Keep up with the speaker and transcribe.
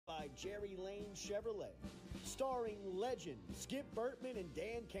by Jerry Lane Chevrolet. Starring legend Skip Bertman and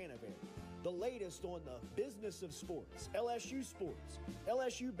Dan Canevari. The latest on the business of sports, LSU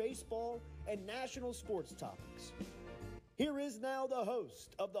baseball, and national sports topics. Here is now the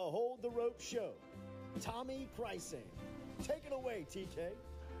host of the Hold the Rope Show, Tommy Krysan. Take it away, TK.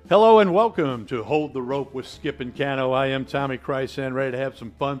 Hello and welcome to Hold the Rope with Skip and Cano. I am Tommy Krysan, ready to have some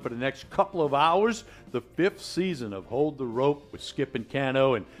fun for the next couple of hours. The 5th season of Hold the Rope with Skip and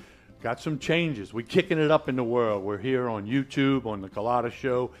Cano, and got some changes. We're kicking it up in the world. We're here on YouTube, on the Collada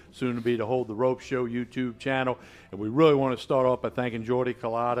Show, soon to be the Hold the Rope Show YouTube channel. And we really want to start off by thanking Jordy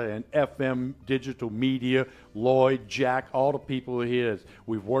Collada and FM Digital Media, Lloyd, Jack, all the people here that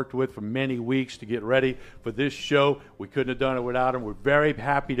we've worked with for many weeks to get ready for this show. We couldn't have done it without them. We're very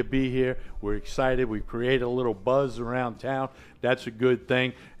happy to be here. We're excited. We've created a little buzz around town. That's a good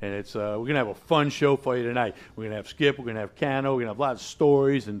thing. And it's we're going to have a fun show for you tonight. We're going to have Skip. We're going to have Cano. We're going to have lots of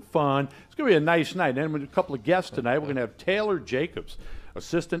stories and fun. It's going to be a nice night. And then with a couple of guests tonight, we're going to have Taylor Jacobs,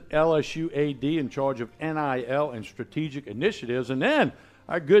 Assistant LSU AD in charge of NIL and strategic initiatives. And then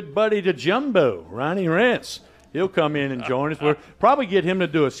our good buddy to Jumbo, Ronnie Rantz. He'll come in and join us. We'll probably get him to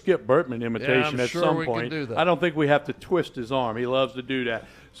do a Skip Bertman imitation at some point. I don't think we have to twist his arm. He loves to do that.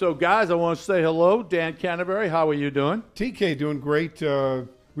 So, guys, I want to say hello. Dan Canevari, how are you doing? TK, doing great.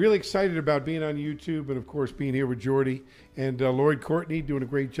 Really excited about being on YouTube and, of course, being here with Jordy. And Lloyd Courtney doing a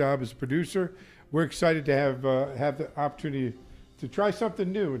great job as a producer. We're excited to have the opportunity to try something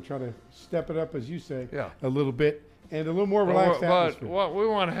new and try to step it up, as you say, a little bit. And a little more relaxed atmosphere. But we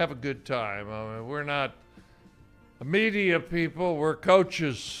want to have a good time. I mean, we're not media people, we're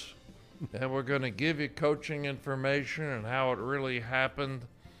coaches. And we're going to give you coaching information and how it really happened.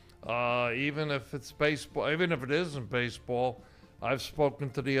 Even if it's baseball, even if it isn't baseball, I've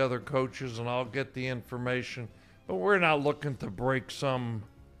spoken to the other coaches and I'll get the information. But we're not looking to break some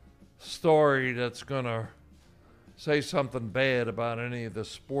story that's going to say something bad about any of the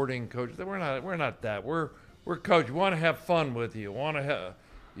sporting coaches. We're not that. We're coaches. We want to have fun with you. We want to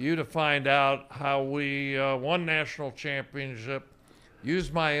you to find out how we won national championship.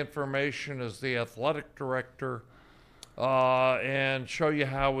 Use my information as the athletic director and show you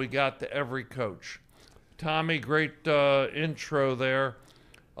how we got to every coach. Tommy, great intro there.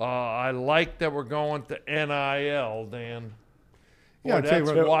 I like that we're going to NIL, Dan. Boy,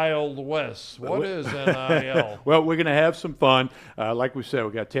 that's Wild West. What is NIL? Well, we're going to have some fun. Like we said,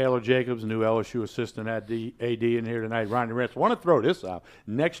 we got Taylor Jacobs, new LSU assistant AD in here tonight. Ronnie Rantz. I want to throw this out.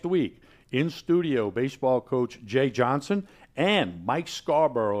 Next week, in studio, baseball coach Jay Johnson and Mike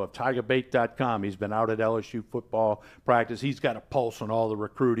Scarborough of TigerBait.com. He's been out at LSU football practice. He's got a pulse on all the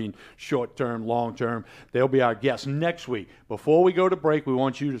recruiting, short-term, long-term. They'll be our guests next week. Before we go to break, we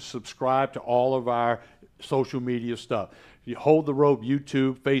want you to subscribe to all of our social media stuff. You Hold the Rope,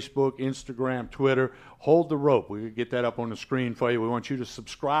 YouTube, Facebook, Instagram, Twitter. Hold the Rope. We'll get that up on the screen for you. We want you to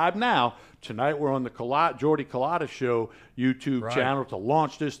subscribe now. Tonight we're on the Jordy Collada Show YouTube channel to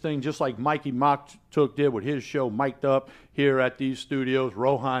launch this thing, just like Mikey Mocktook did with his show, Mic'd Up, here at these studios,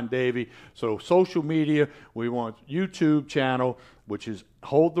 Rohan Davey. So social media, we want YouTube channel, which is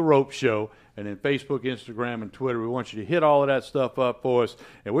Hold the Rope Show, and then Facebook, Instagram, and Twitter. We want you to hit all of that stuff up for us.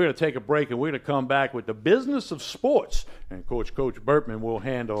 And we're going to take a break, and we're going to come back with the business of sports. And Coach Bertman will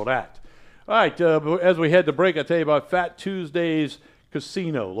handle that. All right, as we head to break, I'll tell you about Fat Tuesdays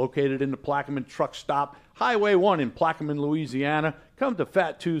Casino, located in the Plaquemine Truck Stop, Highway 1 in Plaquemine, Louisiana. Come to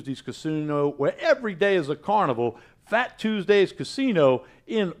Fat Tuesdays Casino, where every day is a carnival. Fat Tuesdays Casino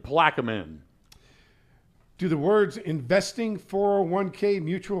in Plaquemine. Do the words investing, 401k,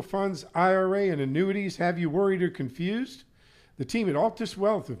 mutual funds, IRA, and annuities have you worried or confused? The team at Altus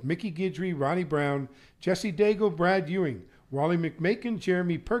Wealth of Mickey Guidry, Ronnie Brown, Jesse Daigle, Brad Ewing, Wally McMakin,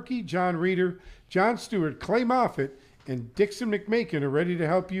 Jeremy Perkey, John Reeder, John Stewart, Clay Moffitt, and Dixon McMakin are ready to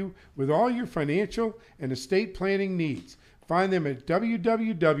help you with all your financial and estate planning needs. Find them at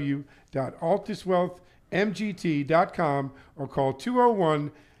www.altuswealthmgt.com or call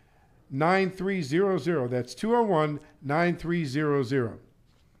 201-9300. That's 201-9300.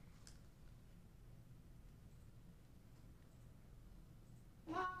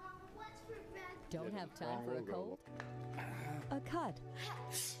 Don't have time for a cold? A cut?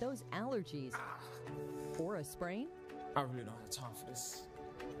 Those allergies? Or a sprain? I really don't have time for this.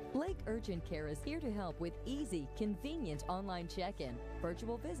 Lake Urgent Care is here to help with easy, convenient online check-in,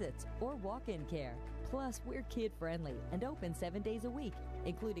 virtual visits, or walk-in care. Plus, we're kid-friendly and open 7 days a week,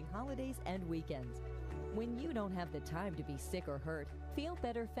 including holidays and weekends. When you don't have the time to be sick or hurt, feel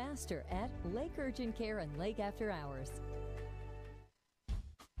better faster at Lake Urgent Care and Lake After Hours.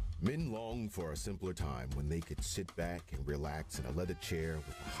 Men long for a simpler time when they could sit back and relax in a leather chair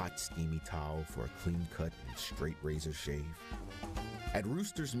with a hot, steamy towel for a clean cut and straight razor shave. At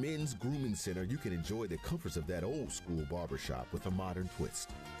Rooster's Men's Grooming Center, you can enjoy the comforts of that old-school barbershop with a modern twist.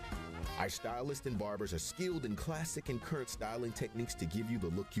 Our stylists and barbers are skilled in classic and current styling techniques to give you the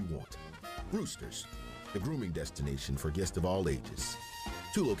look you want. Roosters, the grooming destination for guests of all ages.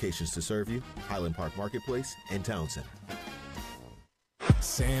 2 locations to serve you, Highland Park Marketplace and Town Center.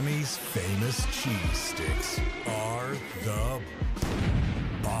 Sammy's famous cheese sticks are the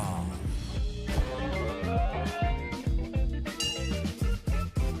bomb.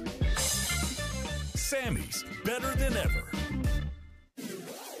 Sammy's, better than ever.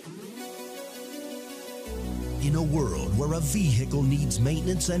 In a world where a vehicle needs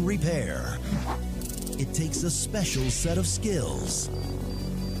maintenance and repair, it takes a special set of skills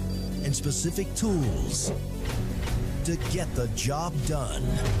and specific tools to get the job done.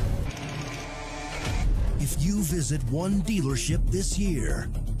 If you visit one dealership this year,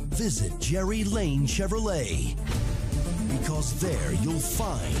 visit Jerry Lane Chevrolet, because there you'll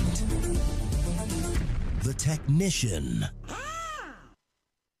find the technician.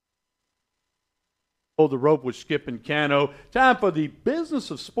 The rope with Skip and Cano. Time for the business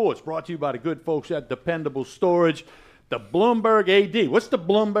of sports, brought to you by the good folks at Dependable Storage. The Bloomberg AD. What's the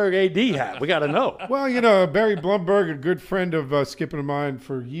Bloomberg AD hat? We got to know. Well, Barry Blumberg, a good friend of Skip and mine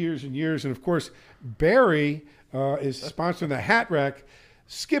for years and years. And, of course, Barry is sponsoring the Hat Rack.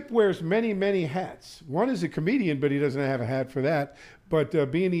 Skip wears many, many hats. One is a comedian, but he doesn't have a hat for that. But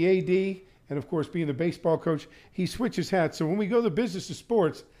being the AD and, of course, being the baseball coach, he switches hats. So when we go to the business of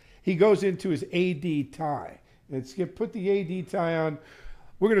sports, he goes into his AD tie. And Skip, put the AD tie on.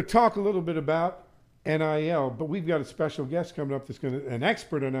 We're going to talk a little bit about NIL, but we've got a special guest coming up that's an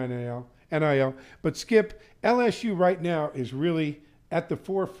expert on NIL. But Skip, LSU right now is really at the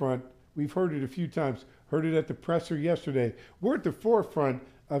forefront. We've heard it a few times. Heard it at the presser yesterday. We're at the forefront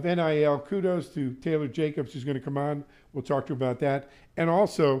of NIL. Kudos to Taylor Jacobs, who's going to come on. We'll talk to him about that. And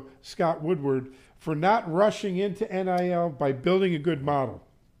also Scott Woodward for not rushing into NIL by building a good model.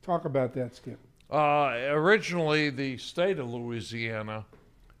 Talk about that, Skip. Originally, the state of Louisiana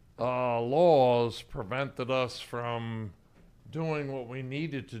laws prevented us from doing what we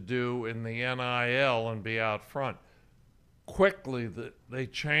needed to do in the NIL and be out front. Quickly, they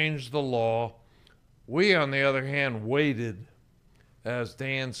changed the law. We, on the other hand, waited, as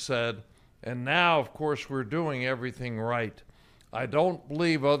Dan said, and now, of course, we're doing everything right. I don't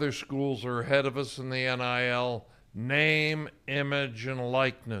believe other schools are ahead of us in the NIL. Name, image, and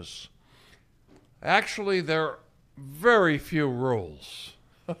likeness. Actually, there are very few rules.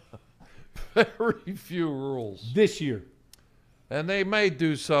 Very few rules. This year. And they may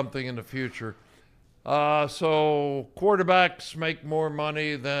do something in the future. So quarterbacks make more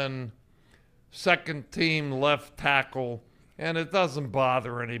money than second team left tackle, and it doesn't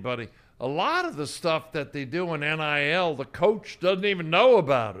bother anybody. A lot of the stuff that they do in NIL, the coach doesn't even know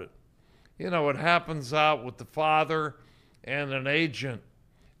about it. It happens out with the father and an agent,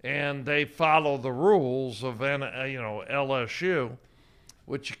 and they follow the rules of LSU,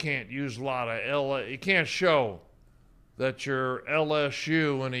 which you can't use a lot of you can't show that you're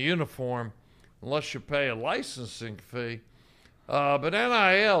LSU in a uniform unless you pay a licensing fee. But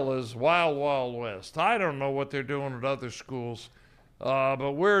NIL is wild, wild west. I don't know what they're doing at other schools,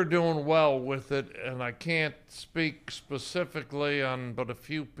 but we're doing well with it, and I can't speak specifically on but a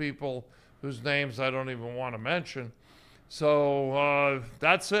few people whose names I don't even want to mention. So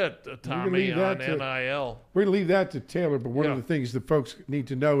that's it, Tommy, on NIL. We're going to leave that to Taylor, but one of the things that folks need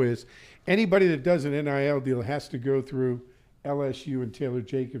to know is anybody that does an NIL deal has to go through LSU and Taylor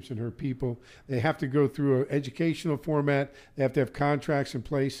Jacobs and her people. They have to go through an educational format. They have to have contracts in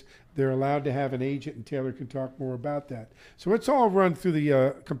place. They're allowed to have an agent, and Taylor can talk more about that. So it's all run through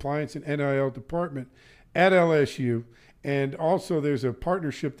the compliance and NIL department at LSU. And also there's a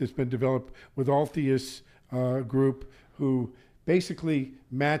partnership that's been developed with Altius Group, who basically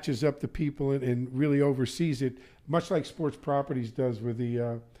matches up the people and really oversees it, much like Sports Properties does with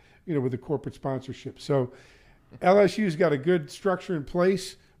the, with the corporate sponsorship. So LSU's got a good structure in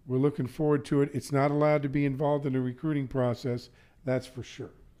place. We're looking forward to it. It's not allowed to be involved in the recruiting process, that's for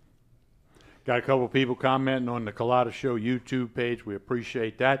sure. Got a couple of people commenting on the Colada Show YouTube page. We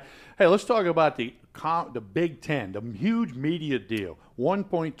appreciate that. Hey, let's talk about the Big Ten, the huge media deal.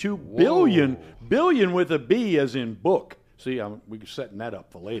 $1.2 billion with a B as in book. See, we're setting that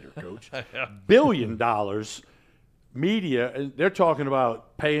up for later, Coach. $1 billion media. And they're talking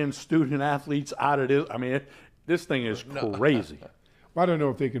about paying student athletes out of this. I mean, this thing is crazy. Well, I don't know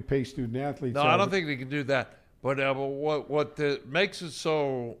if they can pay student athletes. No, I don't think they can do that. But what makes it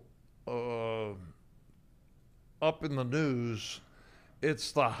so up in the news,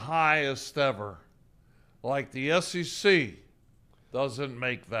 it's the highest ever. Like the SEC doesn't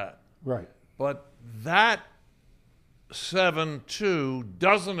make that. Right. But that 7-2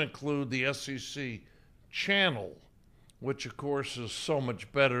 doesn't include the SEC channel, which of course is so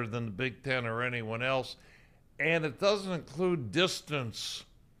much better than the Big Ten or anyone else. And it doesn't include distance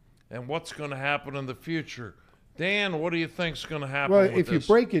and what's going to happen in the future. Dan, what do you think is going to happen Well, with if you this?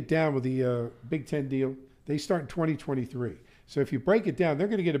 break it down with the Big Ten deal, they start in 2023. So if you break it down, they're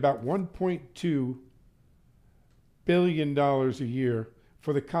going to get about $1.2 billion a year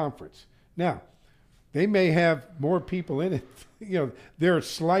for the conference. Now, they may have more people in it. Their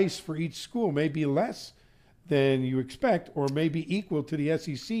slice for each school may be less than you expect, or maybe equal to the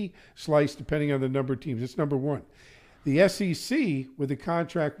SEC slice, depending on the number of teams. That's number one. The SEC, with the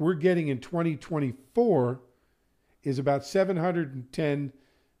contract we're getting in 2024, is about $710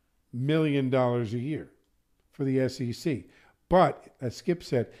 million a year for the SEC. But, as Skip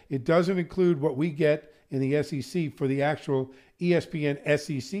said, it doesn't include what we get in the SEC for the actual ESPN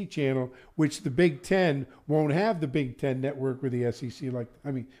SEC channel, which the Big Ten won't have the Big Ten network with the SEC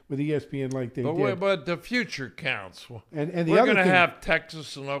with ESPN like they did. But the future counts. And the we're other going to thing, have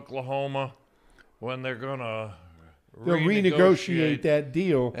Texas and Oklahoma when they're going to they'll renegotiate that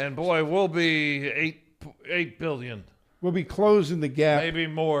deal. And boy, we'll be $8 billion. We'll be closing the gap. Maybe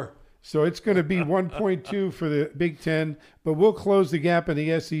more. So it's going to be 1.2 for the Big Ten, but we'll close the gap in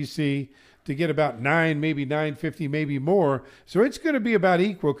the SEC to get about 9, maybe 950, maybe more. So it's going to be about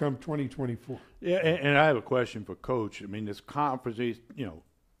equal come 2024. Yeah, and I have a question for Coach. I mean, this conference,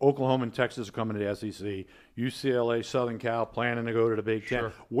 Oklahoma and Texas are coming to the SEC. UCLA, Southern Cal planning to go to the Big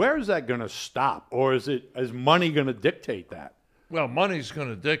Ten. Where is that going to stop, or is money going to dictate that? Well, money's going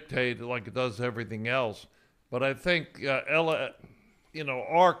to dictate it like it does everything else. But I think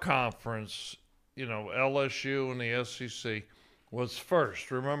our conference, LSU and the SEC, was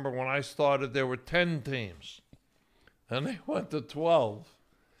first. Remember when I started, there were 10 teams, and they went to 12,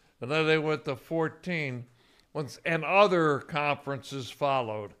 and then they went to 14, and other conferences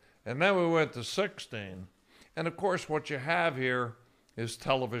followed, and then we went to 16. And of course, what you have here is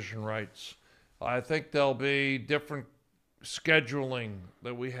television rights. I think there'll be different scheduling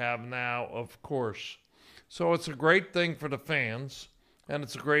that we have now, of course. So it's a great thing for the fans, and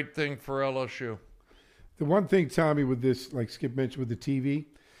it's a great thing for LSU. The one thing, Tommy, with this, like Skip mentioned with the TV,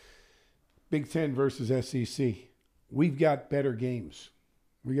 Big Ten versus SEC, we've got better games.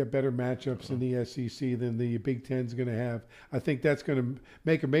 We got better matchups in the SEC than the Big Ten's going to have. I think that's going to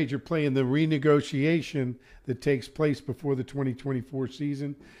make a major play in the renegotiation that takes place before the 2024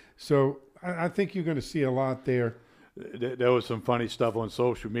 season. So I think you're going to see a lot there. There was some funny stuff on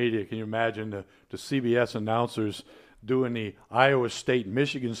social media. Can you imagine the CBS announcers doing the Iowa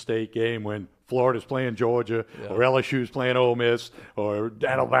State-Michigan State game when Florida's playing Georgia or LSU's playing Ole Miss or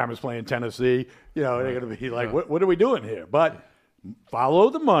Alabama's playing Tennessee? They're going to be like, what are we doing here? But follow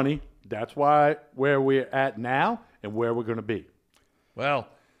the money. That's where we're at now and where we're going to be. Well,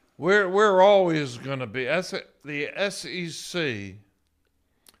 we're always going to be. The SEC,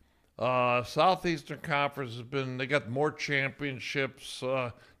 Southeastern Conference they got more championships,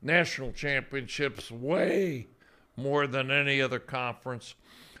 national championships, way more than any other conference.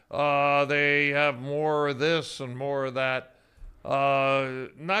 They have more of this and more of that.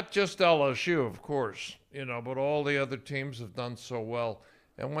 Not just LSU, of course, but all the other teams have done so well.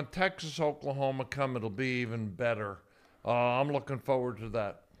 And when Texas, Oklahoma come, it'll be even better. I'm looking forward to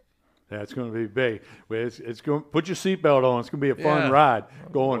that. That's going to be big. It's going. Put your seatbelt on. It's going to be a fun ride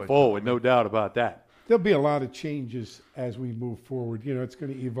going forward. No doubt about that. There'll be a lot of changes as we move forward. It's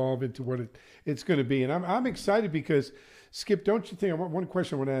going to evolve into what it's going to be. And I'm excited because, Skip, don't you think – one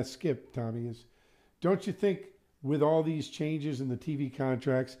question I want to ask Skip, Tommy, is don't you think with all these changes in the TV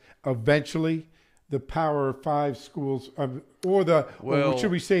contracts, eventually the Power 5 schools or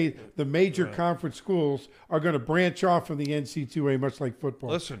should we say the major conference schools are going to branch off from the NC2A, much like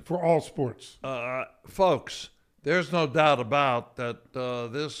football, for all sports? Folks, there's no doubt about that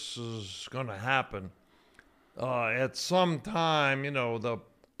this is going to happen. At some time, the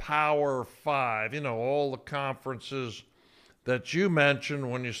Power 5, all the conferences that you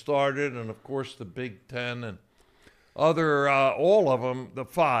mentioned when you started, and of course the Big Ten and other, all of them, the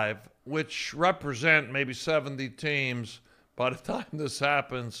 5, which represent maybe 70 teams by the time this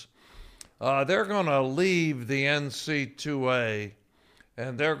happens, they're going to leave the NC2A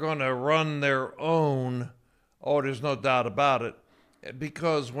and they're going to run their own. Oh, there's no doubt about it.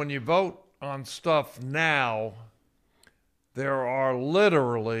 Because when you vote on stuff now, there are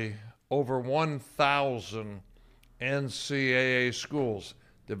literally over 1,000 NCAA schools.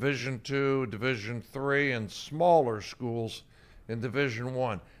 Division II, Division III, and smaller schools in Division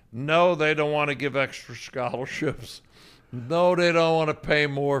I. No, they don't want to give extra scholarships. No, they don't want to pay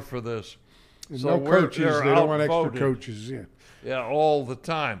more for this. So no coaches, they don't want extra coaches, yeah. Yeah, all the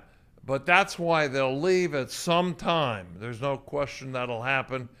time. But that's why they'll leave at some time. There's no question that'll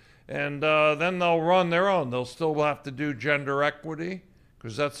happen. And then they'll run their own. They'll still have to do gender equity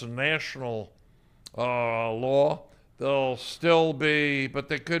because that's a national law. They'll still be, but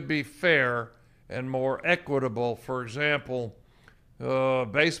they could be fair and more equitable. For example,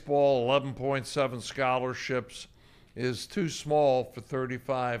 baseball, 11.7 scholarships is too small for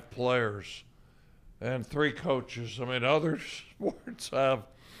 35 players and 3 coaches. I mean, other sports have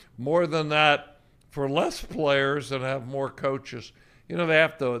more than that for less players and have more coaches. You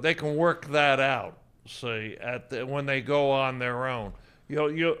know, they can work that out, see, when they go on their own.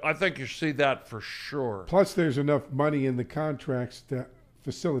 I think you see that for sure. Plus, there's enough money in the contracts to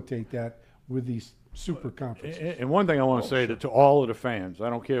facilitate that with these super conferences. And one thing I want to say to all of the fans, I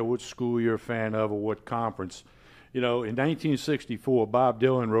don't care what school you're a fan of or what conference. You know, in 1964, Bob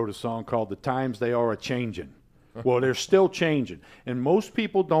Dylan wrote a song called "The Times They Are A-Changin'." Well, they're still changing, and most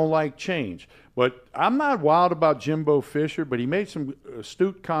people don't like change. But I'm not wild about Jimbo Fisher, but he made some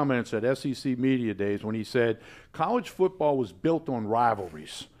astute comments at SEC Media Days when he said college football was built on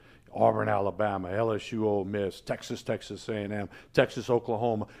rivalries. Auburn, Alabama, LSU, Ole Miss, Texas, Texas A&M, Texas,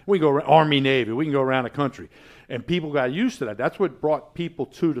 Oklahoma. We go Army, Navy. We can go around the country. And people got used to that. That's what brought people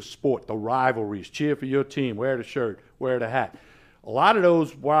to the sport, the rivalries. Cheer for your team, wear the shirt, wear the hat. A lot of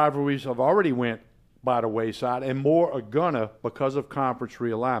those rivalries have already went by the wayside, and more are gonna because of conference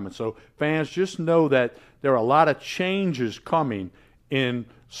realignment. So fans, just know that there are a lot of changes coming in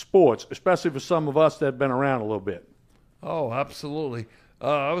sports, especially for some of us that have been around a little bit. Oh, absolutely.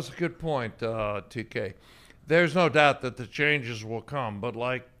 That was a good point, TK. There's no doubt that the changes will come, but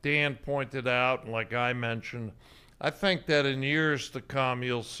like Dan pointed out, and like I mentioned, I think that in years to come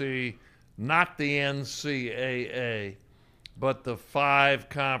you'll see not the NCAA, but the 5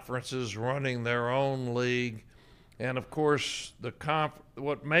 conferences running their own league. And, of course,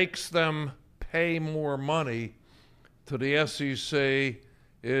 what makes them pay more money to the SEC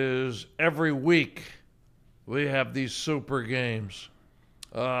is every week we have these super games.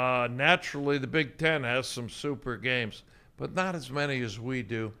 Naturally, the Big Ten has some super games, but not as many as we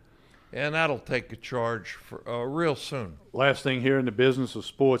do. And that'll take a charge for real soon. Last thing here in the business of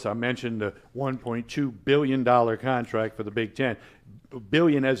sports, I mentioned the $1.2 billion contract for the Big Ten.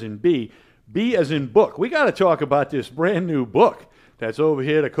 Billion as in B. B as in book. We got to talk about this brand new book that's over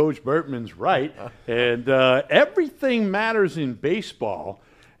here to Coach Bertman's right. And everything matters in baseball.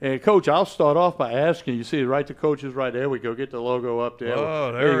 And, Coach, I'll start off by asking, you see it right to Coach's right. There we go. Get the logo up there.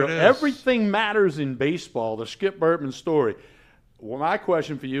 Oh, there you it go. is. Everything matters in baseball, the Skip Bertman story. Well, my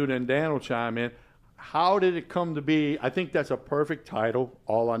question for you, then Dan will chime in. How did it come to be? I think that's a perfect title,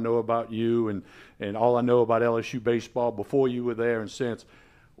 All I Know About You and All I Know About LSU Baseball before you were there and since.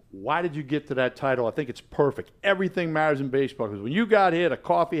 Why did you get to that title? I think it's perfect. Everything matters in baseball because when you got here, the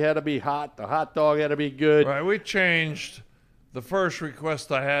coffee had to be hot, the hot dog had to be good. Right, we changed. The first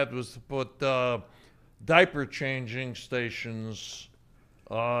request I had was to put diaper changing stations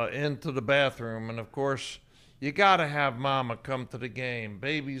into the bathroom. And, of course, you got to have mama come to the game.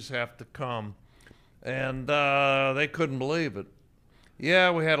 Babies have to come. And they couldn't believe it.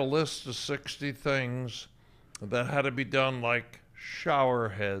 Yeah, we had a list of 60 things that had to be done, like shower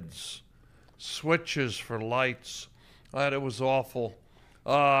heads, switches for lights. It was awful.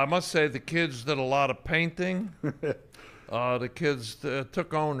 I must say the kids did a lot of painting. The kids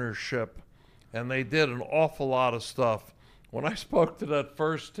took ownership, and they did an awful lot of stuff. When I spoke to that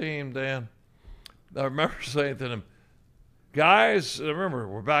first team, Dan, I remember saying to them, guys, remember,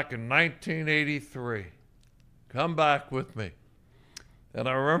 we're back in 1983. Come back with me. And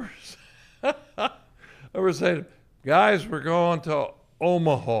I remember saying, guys, we're going to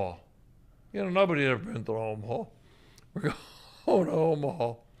Omaha. You know, nobody had ever been to Omaha. We're going to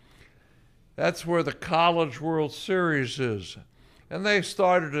Omaha. That's where the College World Series is. And they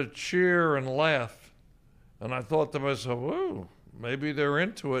started to cheer and laugh. And I thought to myself, ooh, maybe they're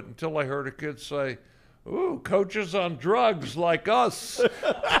into it, until I heard a kid say, ooh, coaches on drugs like us.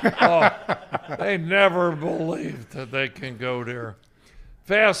 They never believed that they can go there.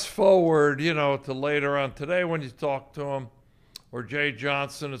 Fast forward, to later on today when you talk to them, or Jay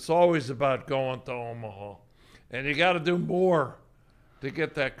Johnson, it's always about going to Omaha. And you got to do more to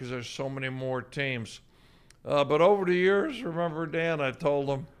get that because there's so many more teams. But over the years, remember, Dan, I told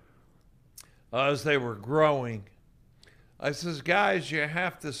them as they were growing, I says, guys, you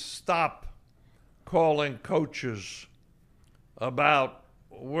have to stop calling coaches about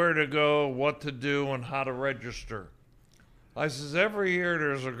where to go, what to do, and how to register. I says, every year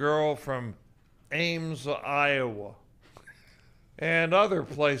there's a girl from Ames, Iowa, and other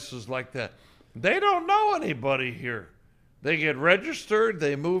places like that. They don't know anybody here. They get registered,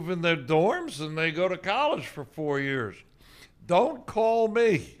 they move in their dorms, and they go to college for 4 years. Don't call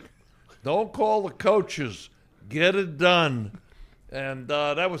me. Don't call the coaches. Get it done. And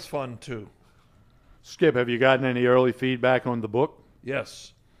that was fun, too. Skip, have you gotten any early feedback on the book?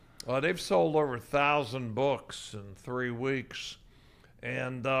 Yes. They've sold over 1,000 books in 3 weeks.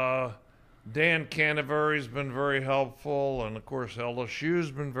 And Dan Canavari's been very helpful. And, of course,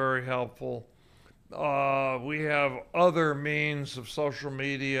 LSU's been very helpful. We have other means of social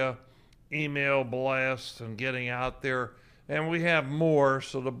media, email blasts, and getting out there. And we have more,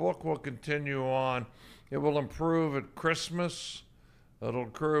 so the book will continue on. It will improve at Christmas. It'll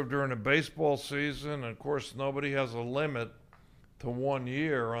improve during the baseball season. And, of course, nobody has a limit to 1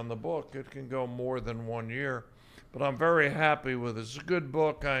 year on the book. It can go more than 1 year. But I'm very happy with it. It's a good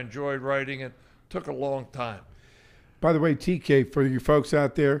book. I enjoyed writing it. Took a long time. By the way, TK, for you folks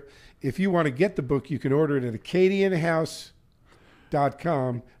out there, if you want to get the book, you can order it at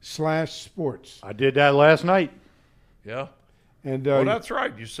acadianhouse.com/sports. I did that last night. Yeah? And that's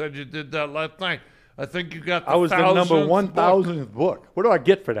right. You said you did that last night. I think you got the I was the number 1,000th book. What do I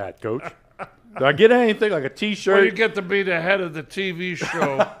get for that, Coach? Do I get anything like a T-shirt? Well, you get to be the head of the TV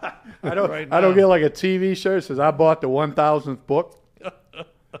show. I don't get like a TV shirt that says I bought the 1,000th book.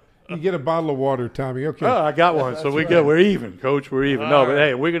 You get a bottle of water, Tommy. Okay. Oh, I got one. So we're even, Coach. We're even. No, but right.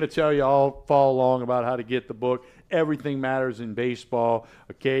 hey, we're going to tell you all follow along about how to get the book. Everything Matters in Baseball,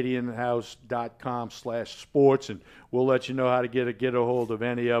 acadianhouse.com/sports, and we'll let you know how to get a hold of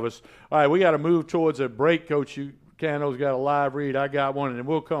any of us. All right, we got to move towards a break, Coach. Cano's got a live read. I got one, and then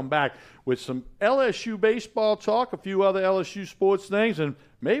we'll come back with some LSU baseball talk, a few other LSU sports things, and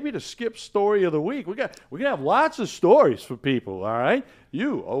maybe the Skip story of the week. We're gonna have lots of stories for people. All right,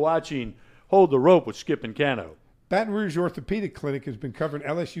 you are watching Hold the Rope with Skip and Cano. Baton Rouge Orthopedic Clinic has been covering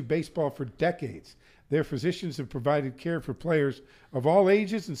LSU baseball for decades. Their physicians have provided care for players of all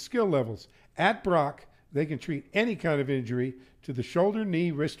ages and skill levels. At Brock, they can treat any kind of injury to the shoulder, knee,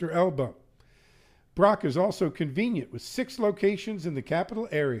 wrist, or elbow. Brock is also convenient with 6 locations in the capital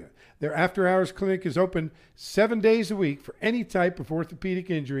area. Their after-hours clinic is open 7 days a week for any type of orthopedic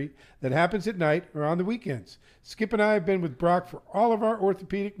injury that happens at night or on the weekends. Skip and I have been with Brock for all of our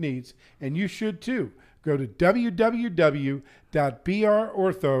orthopedic needs, and you should too. Go to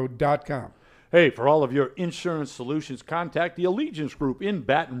www.brortho.com. Hey, for all of your insurance solutions, contact the Allegiance Group in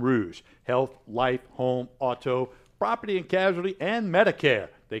Baton Rouge. Health, life, home, auto, property and casualty, and Medicare.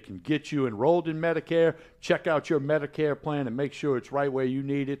 They can get you enrolled in Medicare. Check out your Medicare plan and make sure it's right where you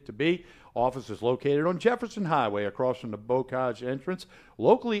need it to be. Office is located on Jefferson Highway across from the Bocage entrance.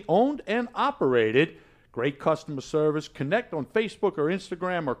 Locally owned and operated. Great customer service. Connect on Facebook or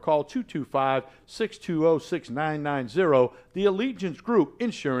Instagram or call 225-620-6990. The Allegiance Group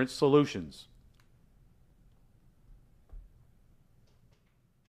Insurance Solutions.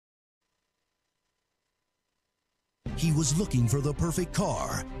 He was looking for the perfect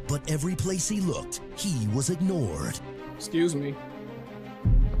car, but every place he looked, he was ignored. Excuse me.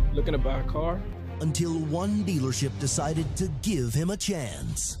 Looking to buy a car? Until one dealership decided to give him a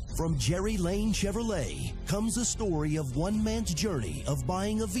chance. From Jerry Lane Chevrolet comes the story of one man's journey of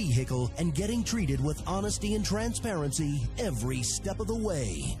buying a vehicle and getting treated with honesty and transparency every step of the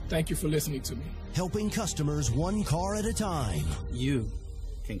way. Thank you for listening to me. Helping customers one car at a time. You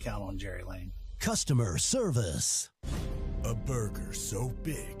can count on Jerry Lane. Customer service. A burger so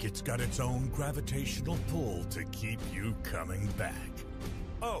big it's got its own gravitational pull to keep you coming back.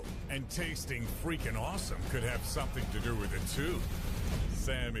 Oh, and tasting freaking awesome could have something to do with it too.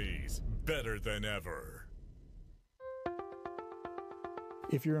 Sammy's, better than ever.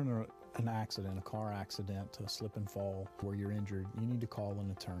 If you're in an accident, a car accident, a slip and fall where you're injured, you need to call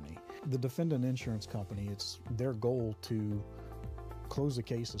an attorney. The defendant insurance company, it's their goal to close the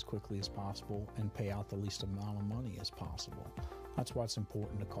case as quickly as possible and pay out the least amount of money as possible. That's why it's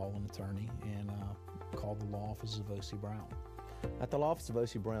important to call an attorney and call the law office of O.C. Brown. At the law office of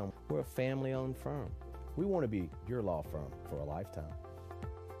O.C. Brown, we're a family-owned firm. We want to be your law firm for a lifetime.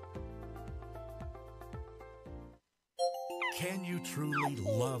 Can you truly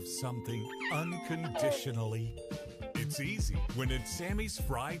love something unconditionally? It's easy when it's Sammy's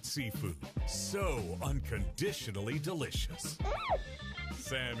Fried Seafood. So unconditionally delicious.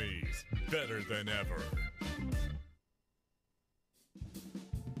 Sammy's, better than ever.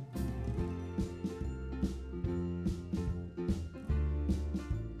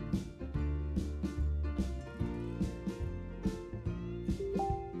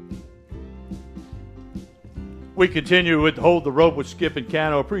 We continue with Hold the Rope with Skip and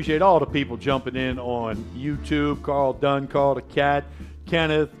Cano. Appreciate all the people jumping in on YouTube. Carl Dunn, Carl the Cat,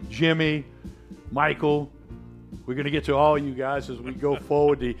 Kenneth, Jimmy, Michael. We're going to get to all you guys as we go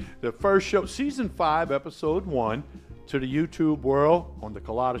forward. The first show, Season 5, Episode 1, to the YouTube world on the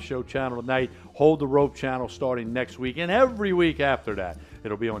Colada Show channel tonight. Hold the Rope channel starting next week and every week after that.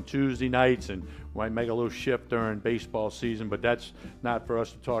 It'll be on Tuesday nights, and we might make a little shift during baseball season, but that's not for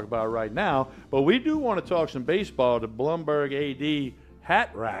us to talk about right now. But we do want to talk some baseball. The Blumberg AD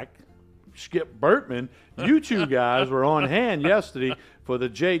hat rack, Skip Bertman, you two guys were on hand yesterday for the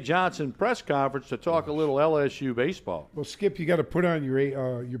Jay Johnson press conference to talk a little LSU baseball. Well, Skip, you got to put on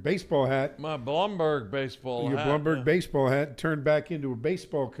your baseball hat. My Blumberg baseball hat. Your Blumberg baseball hat, and turn back into a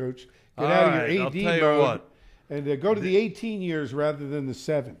baseball coach. Get All out right, of your I'll AD tell you mode what. and go to the 18 years rather than the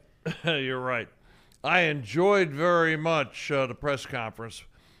 7. You're right. I enjoyed very much the press conference.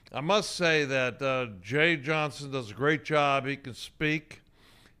 I must say that Jay Johnson does a great job. He can speak.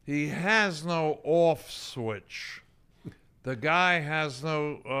 He has no off switch. The guy has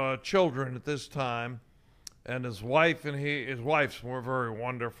no children at this time, and his wife and his wife's were very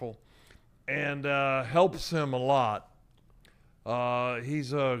wonderful, and helps him a lot.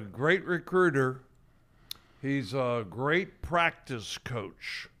 He's a great recruiter. He's a great practice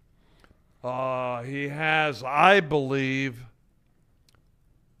coach. He has, I believe,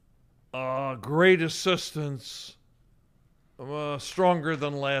 great assistants, stronger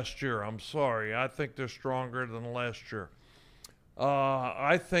than last year. I'm sorry. I think they're stronger than last year.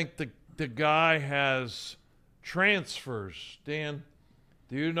 I think the guy has transfers. Dan,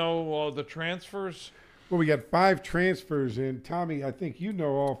 do you know the transfers? Well, we got 5 transfers in. Tommy, I think you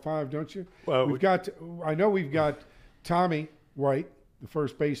know all 5, don't you? Well, I know we've got Tommy White, the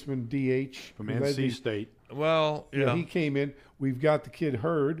first baseman, DH. From NC State. Well, yeah. He came in. We've got the kid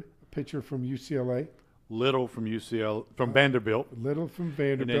Hurd, a pitcher from UCLA. Little from Vanderbilt. Little from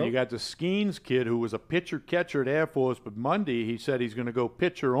Vanderbilt. And then you got the Skeens kid who was a pitcher-catcher at Air Force, but Monday he said he's going to go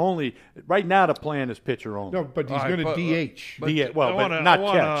pitcher only. Right now the plan is pitcher only. No, but he's going to DH. Not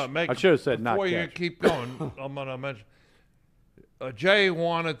catch. I should have said not catch. Before you keep going, I'm going to mention, Jay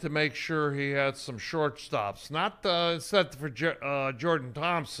wanted to make sure he had some shortstops. Not set for Jordan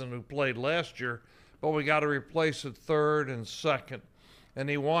Thompson, who played last year, but we got to replace at third and second. And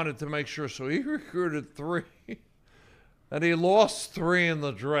he wanted to make sure, so he recruited 3, and he lost 3 in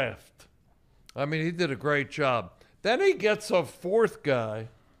the draft. I mean, he did a great job. Then he gets a 4th guy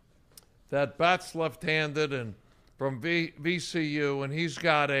that bats left-handed and from VCU, and he's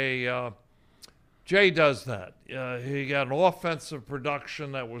got Jay does that. He got an offensive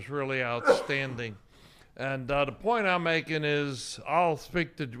production that was really outstanding. And the point I'm making is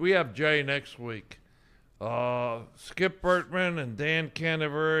we have Jay next week. Skip Bertman and Dan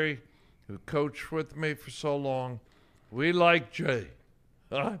Canevari, who coached with me for so long, we like Jay.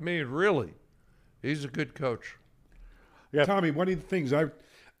 I mean, really, he's a good coach. Yeah, Tommy, one of the things I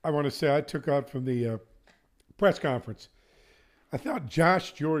want to say I took out from the press conference, I thought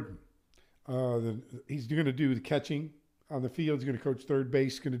Josh Jordan, he's going to do the catching on the field. He's going to coach third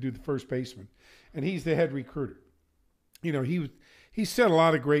base, going to do the first baseman, and he's the head recruiter. You know, he said a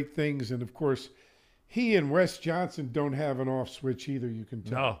lot of great things, and of course, he and Wes Johnson don't have an off switch either, you can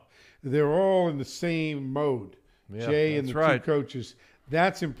tell. No. They're all in the same mode, yeah, Jay and the right. 2 coaches.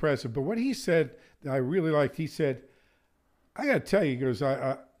 That's impressive. But what he said that I really liked, he said, I got to tell you, he goes,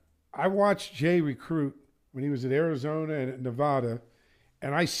 I watched Jay recruit when he was at Arizona and at Nevada,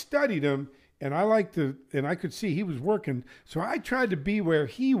 and I studied him, and I could see he was working. So I tried to be where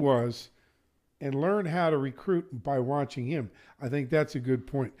he was and learn how to recruit by watching him. I think that's a good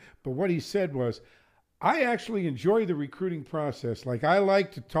point. But what he said was, I actually enjoy the recruiting process. Like, I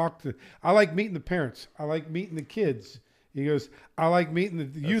like meeting the parents. I like meeting the kids. He goes, I like meeting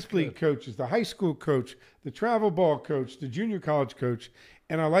the youth league coaches, the high school coach, the travel ball coach, the junior college coach,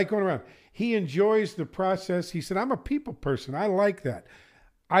 and I like going around. He enjoys the process. He said, I'm a people person. I like that.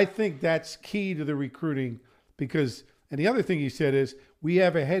 I think that's key to the recruiting because, and the other thing he said is, we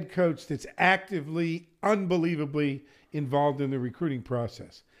have a head coach that's actively, unbelievably involved in the recruiting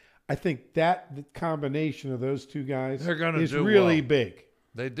process. I think that the combination of those 2 guys is really big.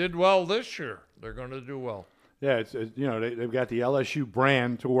 They did well this year. They're going to do well. Yeah, they've got the LSU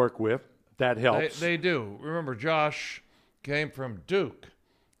brand to work with. That helps. They do. Remember, Josh came from Duke.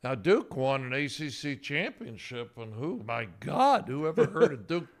 Now, Duke won an ACC championship, and who ever heard of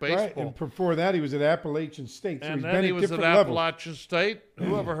Duke baseball? Right, and before that, he was at Appalachian State. So and then he was at Appalachian State.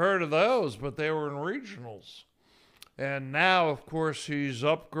 Who ever heard of those? But they were in regionals. And now, of course, he's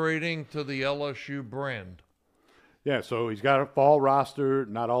upgrading to the LSU brand. Yeah, so he's got a fall roster.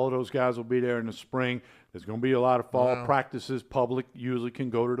 Not all of those guys will be there in the spring. There's going to be a lot of fall practices. Public usually can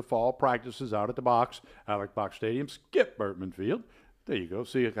go to the fall practices out at the box, Alex Box Stadium. Skip Bertman Field. There you go.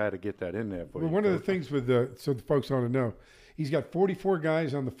 See, I had to get that in there for you. Well, one of the things with so the folks want to know, he's got 44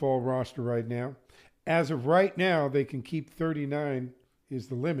 guys on the fall roster right now. As of right now, they can keep 39 is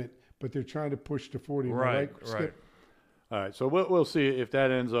the limit, but they're trying to push to 40. Right. All right, so we'll see if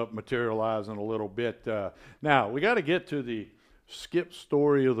that ends up materializing a little bit. Now, we got to get to the Skip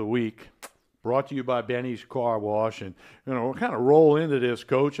Story of the Week, brought to you by Benny's Car Wash. And, we'll kind of roll into this,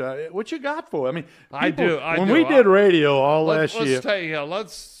 Coach. What you got for it? I mean, when we did radio last year. Let's tell you,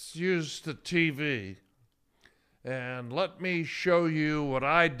 let's use the TV, and let me show you what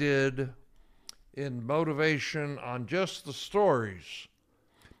I did in motivation on just the stories.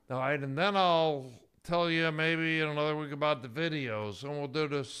 All right, and then I'll tell you maybe in another week about the videos, and we'll do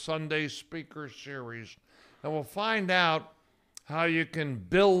the Sunday speaker series, and we'll find out how you can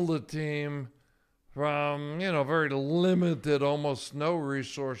build a team from, very limited, almost no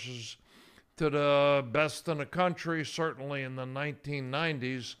resources, to the best in the country, certainly in the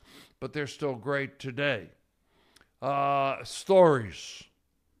 1990s, but they're still great today. Stories.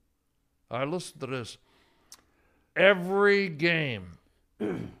 All right, listen to this. Every game,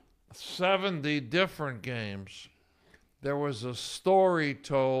 70 different games, there was a story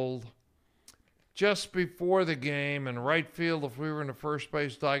told just before the game, in right field if we were in the first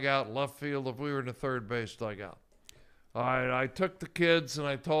base dugout, left field if we were in the third base dugout. All right, I took the kids and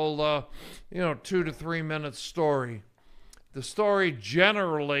I told, 2 to 3 minute story. The story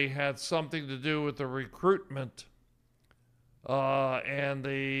generally had something to do with the recruitment and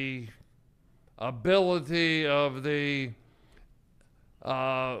the ability of the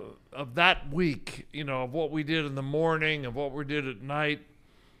of that week, of what we did in the morning, of what we did at night.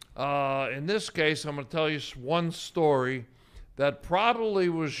 In this case, I'm going to tell you one story that probably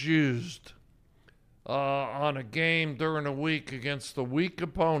was used on a game during a week against a weak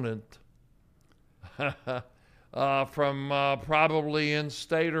opponent from probably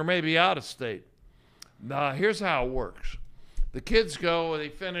in-state or maybe out-of-state. Now, here's how it works. The kids go, they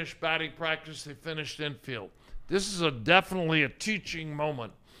finish batting practice, they finished infield. This is definitely a teaching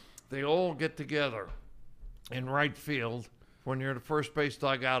moment. They all get together in right field when you're in the first base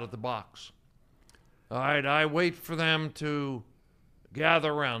dugout at the box. All right, I wait for them to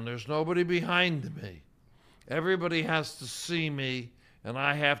gather around. There's nobody behind me. Everybody has to see me, and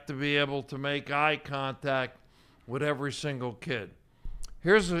I have to be able to make eye contact with every single kid.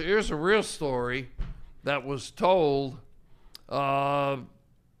 Here's a real story that was told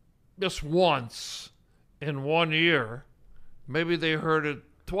just once in 1 year. Maybe they heard it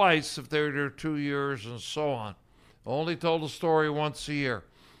twice if they were there 2 years and so on. Only told a story once a year.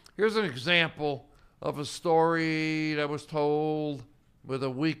 Here's an example of a story that was told with a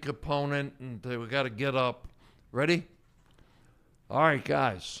weak opponent, and we got to get up. Ready? All right,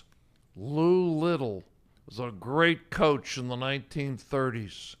 guys. Lou Little was a great coach in the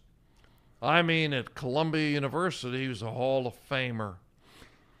 1930s. I mean, at Columbia University, he was a Hall of Famer.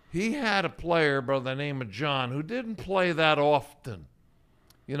 He had a player by the name of John who didn't play that often.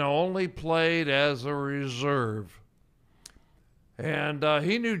 Only played as a reserve. And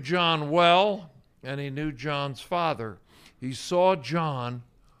he knew John well, and he knew John's father. He saw John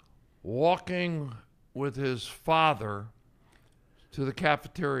walking with his father to the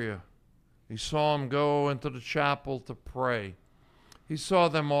cafeteria. He saw him go into the chapel to pray. He saw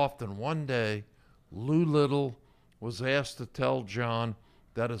them often. One day, Lou Little was asked to tell John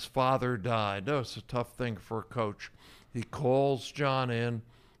that his father died. Oh, it's a tough thing for a coach. He calls John in.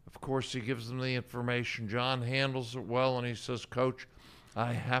 Of course, he gives him the information. John handles it well, and he says, "Coach,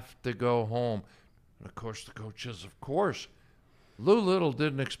 I have to go home." And, of course, the coach says, "Of course." Lou Little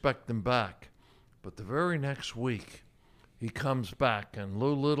didn't expect him back. But the very next week, he comes back, and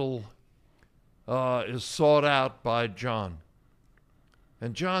Lou Little is sought out by John.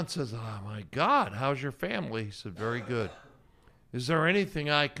 And John says, "Oh, my God, how's your family?" He said, "Very good." "Is there anything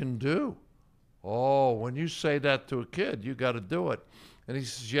I can do?" "Oh, when you say that to a kid, you got to do it." And he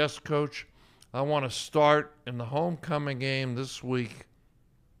says, "Yes, Coach, I want to start in the homecoming game this week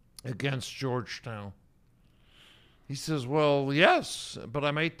against Georgetown." He says, "Well, yes, but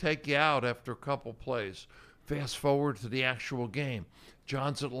I may take you out after a couple plays." Fast forward to the actual game.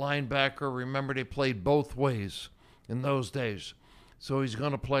 John's at linebacker. Remember, they played both ways in those days. So he's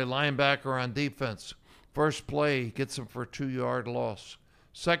going to play linebacker on defense. First play, he gets him for a 2-yard loss.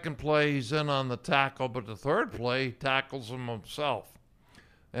 Second play, he's in on the tackle, but the third play, he tackles him himself.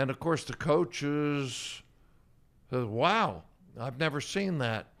 And, of course, the coach says, "Wow, I've never seen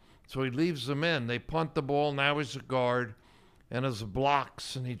that." So he leaves them in. They punt the ball. Now he's a guard. And as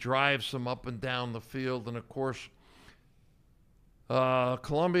blocks, and he drives them up and down the field. And, of course,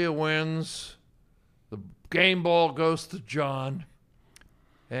 Columbia wins. The game ball goes to John.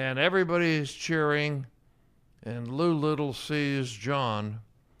 And everybody is cheering. And Lou Little sees John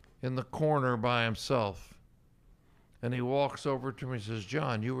in the corner by himself. And he walks over to me and says,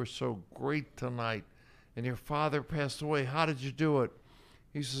 John, you were so great tonight. And your father passed away. How did you do it?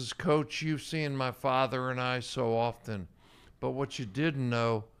 He says, Coach, you've seen my father and I so often. But what you didn't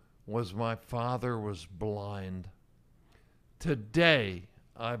know was my father was blind. Today,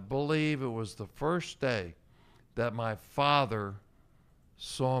 I believe it was the first day that my father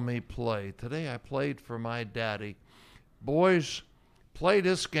saw me play. Today I played for my daddy. Boys, play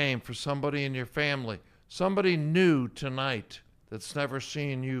this game for somebody in your family. Somebody new tonight that's never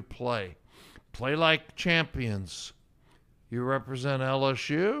seen you play. Play like champions. You represent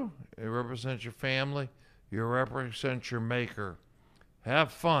LSU. You represent your family. You represent your maker.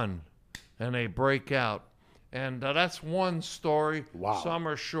 Have fun. And they break out. And that's one story. Wow. Some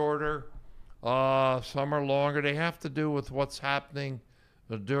are shorter. Some are longer. They have to do with what's happening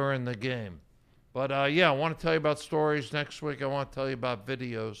during the game. But, I want to tell you about stories. Next week, I want to tell you about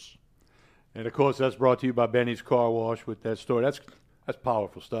videos. And, of course, that's brought to you by Benny's Car Wash with that story. That's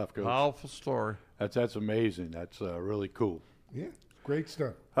powerful stuff, Coach. Powerful story. That's amazing. That's really cool. Yeah, great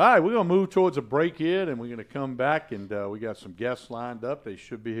stuff. All right, we're going to move towards a break here, and we're going to come back, and we got some guests lined up. They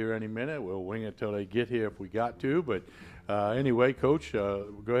should be here any minute. We'll wing it till they get here if we got to. But anyway, Coach, go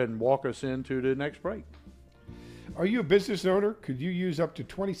ahead and walk us into the next break. Are you a business owner? Could you use up to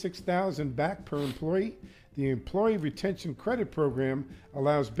 $26,000 back per employee? The Employee Retention Credit Program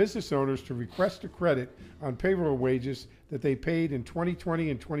allows business owners to request a credit on payroll wages that they paid in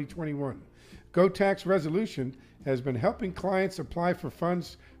 2020 and 2021. Go Tax Resolution has been helping clients apply for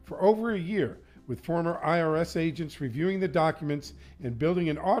funds for over a year. With former IRS agents reviewing the documents and building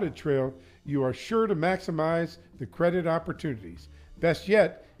an audit trail, you are sure to maximize the credit opportunities. Best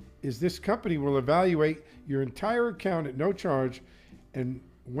yet is this company will evaluate your entire account at no charge, and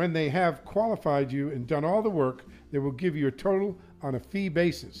when they have qualified you and done all the work, they will give you a total on a fee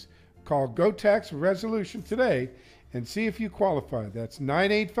basis. Call Go Tax Resolution today and see if you qualify. That's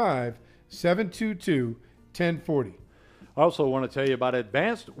 985-722-1040. I also want to tell you about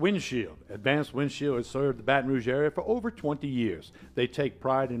Advanced Windshield. Advanced Windshield has served the Baton Rouge area for over 20 years. They take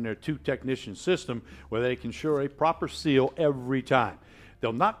pride in their two-technician system where they can ensure a proper seal every time.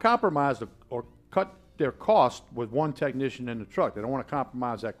 They'll not compromise or cut their cost with one technician in the truck. They don't want to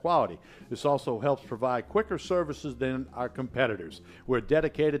compromise that quality. This also helps provide quicker services than our competitors. We're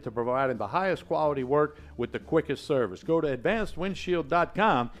dedicated to providing the highest quality work with the quickest service. Go to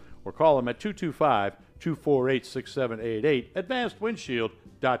advancedwindshield.com or call them at 225-248-6788,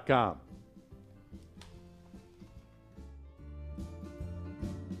 advancedwindshield.com.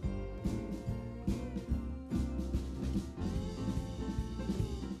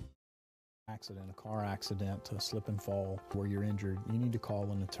 A car accident, a slip and fall where you're injured, you need to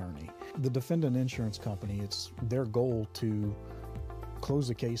call an attorney. The defendant insurance company, it's their goal to close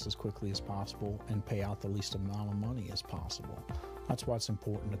the case as quickly as possible and pay out the least amount of money as possible. That's why it's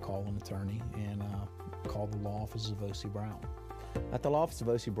important to call an attorney and call the law office of O.C. Brown. At the law office of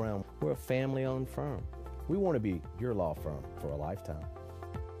O.C. Brown, we're a family-owned firm. We want to be your law firm for a lifetime.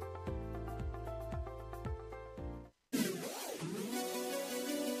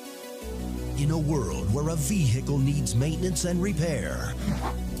 In a world where a vehicle needs maintenance and repair,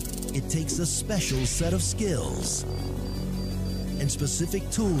 it takes a special set of skills and specific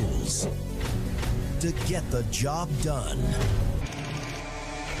tools to get the job done.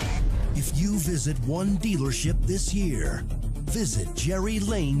 If you visit one dealership this year, visit Jerry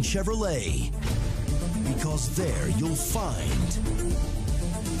Lane Chevrolet, because there you'll find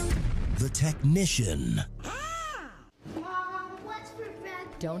the technician.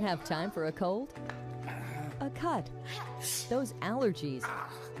 Don't have time for a cold? A cut? Those allergies?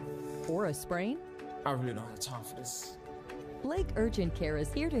 Or a sprain? I really don't have time for this. Lake Urgent Care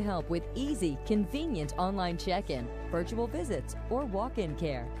is here to help with easy, convenient online check-in, virtual visits, or walk-in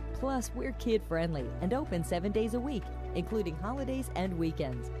care. Plus, we're kid-friendly and open 7 days a week, including holidays and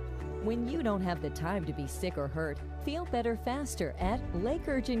weekends. When you don't have the time to be sick or hurt, feel better faster at Lake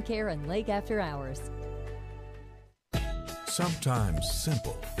Urgent Care and Lake After Hours. Sometimes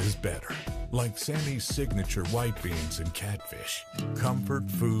simple is better. Like Sammy's signature white beans and catfish. Comfort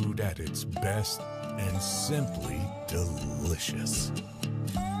food at its best and simply delicious.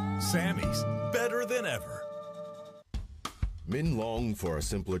 Sammy's, better than ever. Men long for a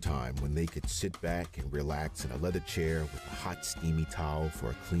simpler time when they could sit back and relax in a leather chair with a hot, steamy towel for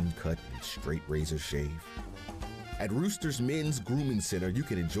a clean cut and straight razor shave. At Rooster's Men's Grooming Center, you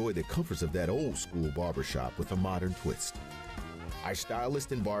can enjoy the comforts of that old-school barbershop with a modern twist. Our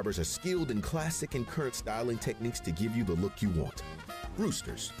stylists and barbers are skilled in classic and current styling techniques to give you the look you want.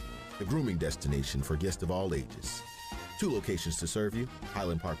 Roosters, the grooming destination for guests of all ages. 2 locations to serve you,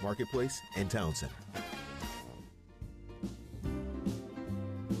 Highland Park Marketplace and Town Center.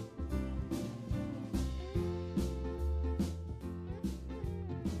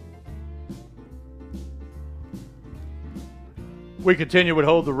 We continue with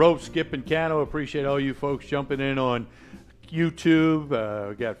Hold the Rope. Skip and Cano. Appreciate all you folks jumping in on YouTube.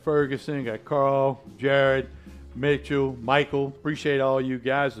 We got Ferguson, got Carl, Jared, Mitchell, Michael. Appreciate all you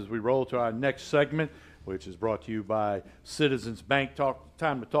guys as we roll to our next segment, which is brought to you by Citizens Bank.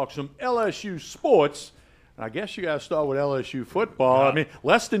 Time to talk some LSU sports. And I guess you got to start with LSU football. Yeah. I mean,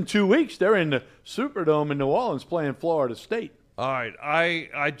 less than 2 weeks, they're in the Superdome in New Orleans playing Florida State. All right.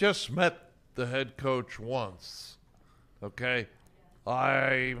 I just met the head coach once, okay?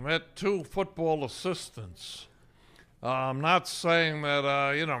 I met 2 football assistants. I'm not saying that,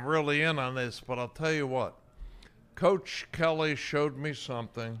 I'm really in on this, but I'll tell you what. Coach Kelly showed me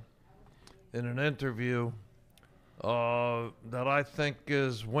something in an interview that I think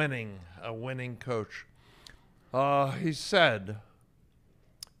is winning, a winning coach. He said,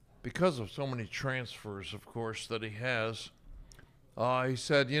 because of so many transfers, of course, that he has, he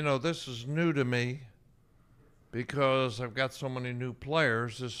said, this is new to me. Because I've got so many new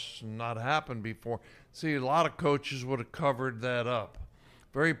players, this not happened before. See, a lot of coaches would have covered that up.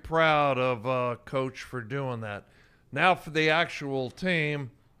 Very proud of Coach for doing that. Now for the actual team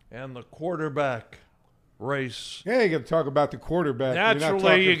and the quarterback race. Yeah, you got to talk about the quarterback.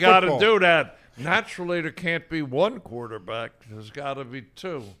 Naturally, you got to do that. Naturally, there can't be one quarterback. There's got to be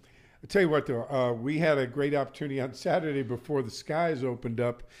 2. I'll tell you what, though. We had a great opportunity on Saturday before the skies opened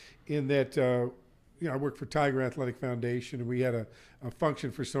up in that I work for Tiger Athletic Foundation, and we had a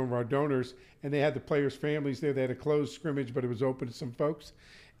function for some of our donors, and they had the players' families there. They had a closed scrimmage, but it was open to some folks.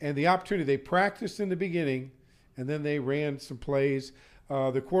 And the opportunity, they practiced in the beginning, and then they ran some plays.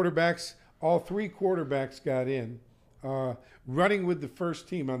 The quarterbacks, all 3 quarterbacks got in. Running with the first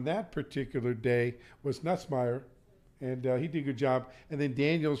team on that particular day was Nussmeier, and he did a good job. And then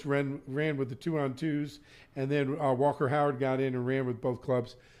Daniels ran with the 2-on-2s, and then Walker Howard got in and ran with both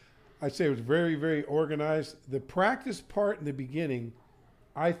clubs. I'd say it was very, very organized. The practice part in the beginning,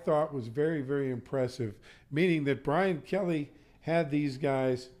 I thought was very, very impressive, meaning that Brian Kelly had these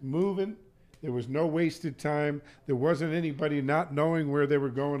guys moving. There was no wasted time. There wasn't anybody not knowing where they were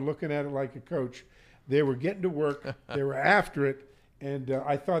going, looking at it like a coach. They were getting to work. They were after it, and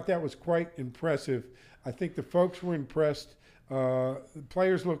I thought that was quite impressive. I think the folks were impressed. The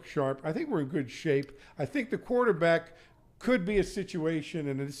players looked sharp. I think we're in good shape. I think the quarterback could be a situation,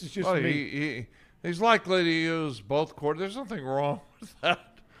 and this is just me. He's likely to use both quarterbacks. There's nothing wrong with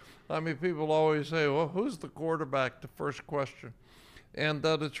that. I mean, people always say, well, who's the quarterback? The first question. And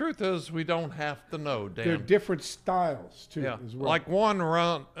the truth is we don't have to know, Dan. They're different styles, too, as well. Like one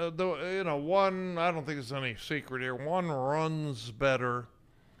run, one, I don't think there's any secret here. One runs better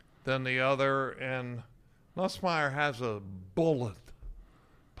than the other, and Nussmeier has a bullet,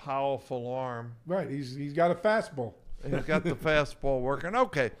 powerful arm. Right, he's got a fastball. He's got the fastball working.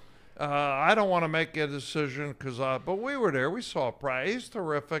 Okay, I don't want to make a decision but we were there. We saw practice. He's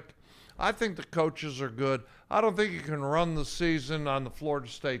terrific. I think the coaches are good. I don't think you can run the season on the Florida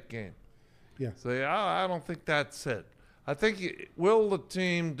State game. Yeah. So I don't think that's it. I think will the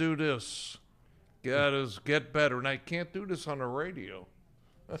team do this? Get better. Now you can't do this on the radio.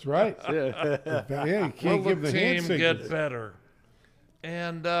 That's right. Yeah, you can't give the hand signals. Will the team get better?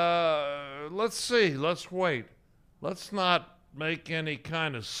 And let's see. Let's wait. Let's not make any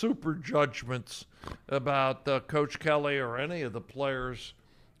kind of super judgments about Coach Kelly or any of the players,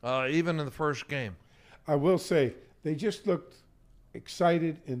 even in the first game. I will say they just looked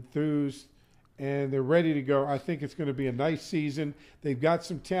excited, enthused, and they're ready to go. I think it's going to be a nice season. They've got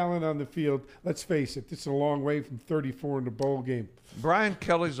some talent on the field. Let's face it, this is a long way from 34 in the bowl game. Brian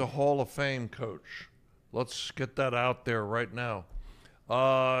Kelly's a Hall of Fame coach. Let's get that out there right now.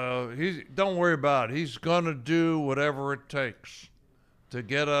 Don't worry about it. He's going to do whatever it takes to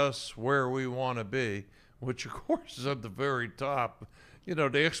get us where we want to be, which, of course, is at the very top. You know,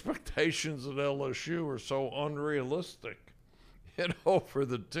 the expectations at LSU are so unrealistic, for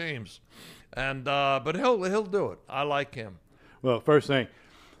the teams. And but he'll do it. I like him. Well, first thing,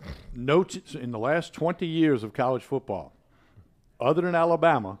 notes in the last 20 years of college football, other than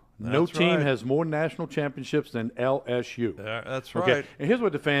Alabama, No That's team right. has more national championships than LSU. That's Okay, right. and here's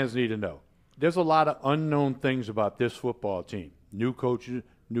what the fans need to know. There's a lot of unknown things about this football team. New coaches,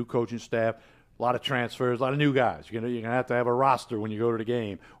 new coaching staff, a lot of transfers, a lot of new guys. You're gonna have to have a roster when you go to the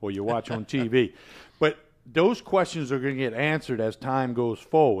game or you watch on TV. But those questions are going to get answered as time goes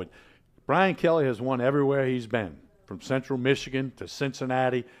forward. Brian Kelly has won everywhere he's been, from Central Michigan to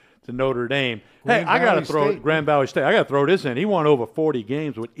Cincinnati to Notre Dame. Grand I got to Valley throw State. Grand Valley State. I got to throw this in. He won over 40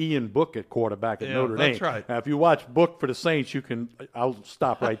 games with Ian Book at quarterback at Yeah, Notre Dame. that's right. Now, if you watch Book for the Saints, I'll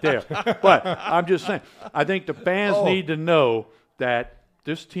stop right there. But I'm just saying, I think the fans need to know that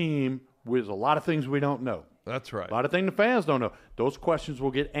this team, with a lot of things we don't know. That's right. A lot of things the fans don't know. Those questions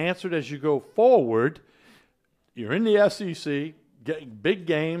will get answered as you go forward. You're in the SEC, getting big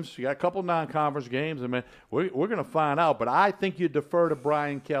games. You got a couple non-conference games. I mean, we're going to find out. But I think you defer to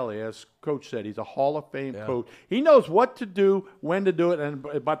Brian Kelly. As Coach said, he's a Hall of Fame coach. He knows what to do, when to do it. And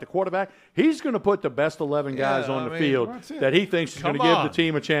about the quarterback, he's going to put the best 11 guys on the field that he thinks is going to give the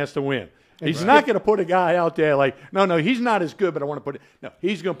team a chance to win. He's not going to put a guy out there like, no, he's not as good, but I want to put it. No,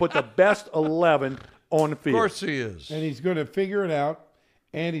 he's going to put the best 11 on the field. Of course he is. And he's going to figure it out,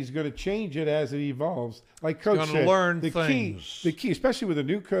 and he's going to change it as it evolves. Like Coach gonna said, learn the things. key, especially with a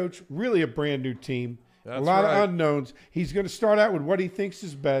new coach, really a brand new team, That's a lot right. of unknowns. He's going to start out with what he thinks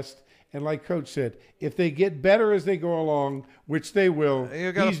is best. And like Coach said, if they get better as they go along, which they will,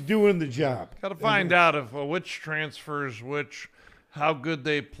 he's doing the job. Got to find out if which transfers, how good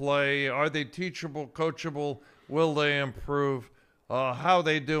they play, are they teachable, coachable, will they improve, how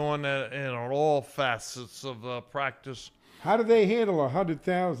they doing in all facets of practice. How do they handle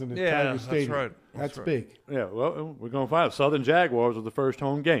 100,000 at Tiger Stadium? That's right. That's right. big. Yeah, well, we're going to find out. Southern Jaguars are the first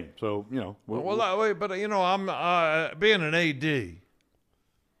home game. So, I'm being an AD,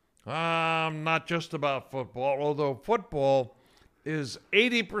 I'm not just about football, although football is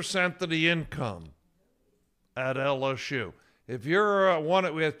 80% of the income at LSU. If you're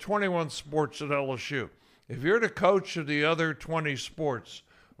we have 21 sports at LSU. If you're the coach of the other 20 sports,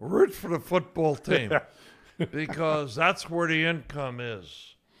 root for the football team because that's where the income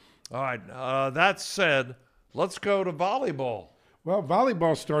is. All right, that said, let's go to volleyball. Well,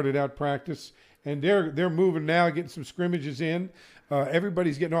 volleyball started out practice, and they're moving now, getting some scrimmages in.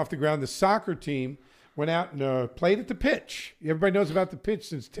 Everybody's getting off the ground. The soccer team went out and played at the pitch. Everybody knows about the pitch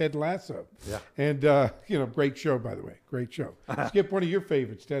since Ted Lasso. Yeah. And, great show, by the way. Great show. Skip, one of your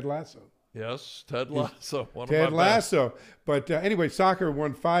favorites, Ted Lasso. Yes, Ted Lasso. Ted Lasso. But anyway, soccer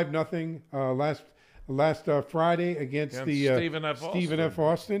won 5-0 last Friday against Stephen F.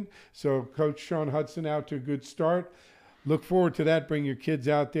 Austin. So Coach Sean Hudson out to a good start. Look forward to that. Bring your kids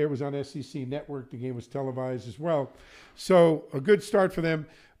out there. It was on SEC Network. The game was televised as well. So a good start for them.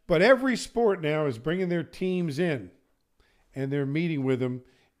 But every sport now is bringing their teams in, and they're meeting with them.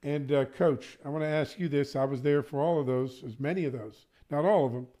 And, Coach, I want to ask you this. I was there for all of those, as many of those, not all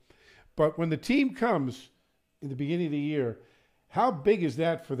of them. But when the team comes in the beginning of the year, how big is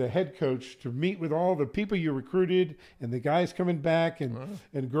that for the head coach to meet with all the people you recruited and the guys coming back and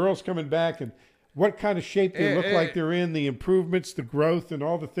girls coming back, and what kind of shape they look like they're in, the improvements, the growth, and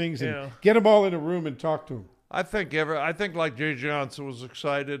all the things, and get them all in a room and talk to them? I think like Jay Johnson was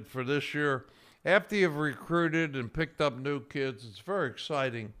excited for this year. After you've recruited and picked up new kids, it's very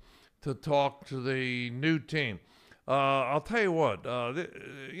exciting to talk to the new team. I'll tell you what,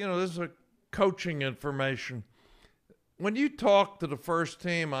 this is a coaching information. When you talk to the first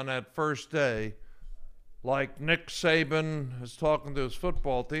team on that first day, like Nick Saban is talking to his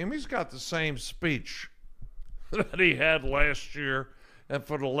football team, he's got the same speech that he had last year and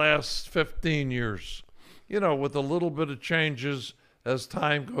for the last 15 years. With a little bit of changes as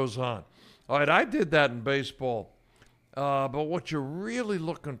time goes on. All right, I did that in baseball. But what you're really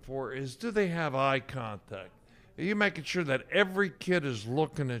looking for is, do they have eye contact? Are you making sure that every kid is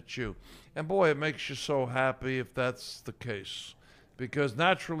looking at you? And boy, it makes you so happy if that's the case. Because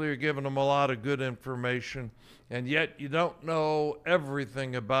naturally you're giving them a lot of good information, and yet you don't know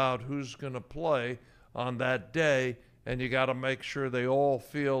everything about who's going to play on that day, and you got to make sure they all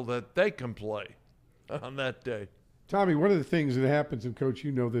feel that they can play on that day. Tommy, one of the things that happens, and Coach,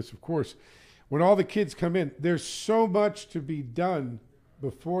 you know this, of course, when all the kids come in, there's so much to be done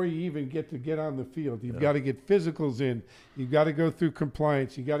before you even get on the field. You've got to get physicals in. You've got to go through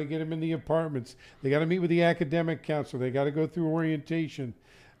compliance. You got to get them in the apartments. They got to meet with the academic counselor. They got to go through orientation.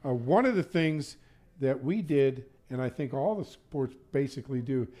 One of the things that we did, and I think all the sports basically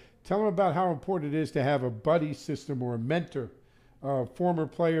do, tell them about how important it is to have a buddy system or a mentor, former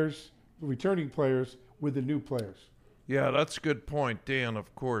players, returning players with the new players. Yeah, that's a good point, Dan,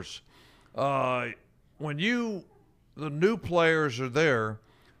 of course. When the new players are there,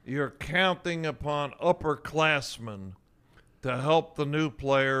 you're counting upon upperclassmen to help the new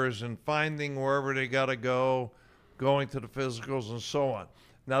players in finding wherever they got to go, going to the physicals and so on.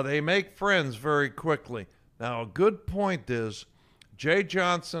 Now, they make friends very quickly. Now, a good point is Jay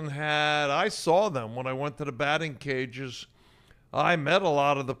Johnson I saw them when I went to the batting cages. I met a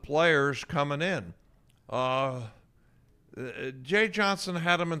lot of the players coming in. Jay Johnson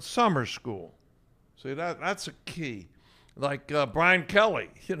had them in summer school. See, that's a key. Like Brian Kelly,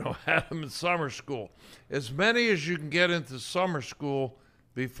 had them in summer school. As many as you can get into summer school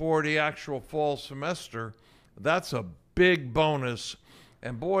before the actual fall semester, that's a big bonus.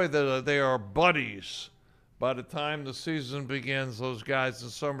 And boy, they are buddies by the time the season begins, those guys in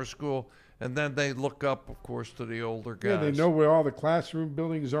summer school. And then they look up, of course, to the older guys. Yeah, they know where all the classroom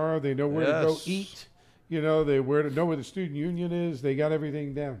buildings are. They know where to go eat. They know where the student union is. They got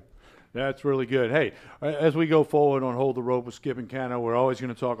everything down. That's really good. Hey, as we go forward on Hold the Rope with Skip and Cano, we're always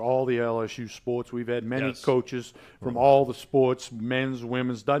going to talk all the LSU sports. We've had many coaches from all the sports, men's,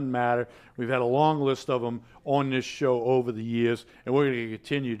 women's, doesn't matter. We've had a long list of them on this show over the years, and we're going to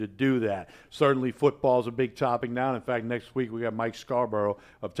continue to do that. Certainly football is a big topic now. In fact, next week we got Mike Scarborough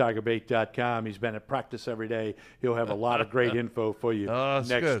of TigerBait.com. He's been at practice every day. He'll have a lot of great info for you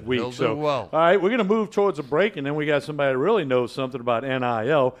next week. He'll do well. All right, we're going to move towards a break, and then we got somebody that really knows something about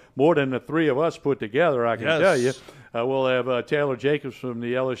NIL, more than the three of us put together, I can tell you. We'll have Taylor Jacobs from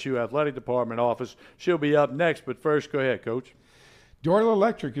the LSU Athletic Department office. She'll be up next, but first, go ahead, Coach. Doyle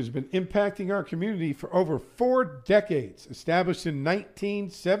Electric has been impacting our community for over 4 decades. Established in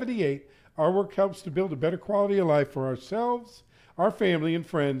 1978, our work helps to build a better quality of life for ourselves, our family, and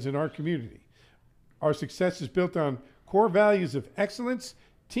friends in our community. Our success is built on core values of excellence,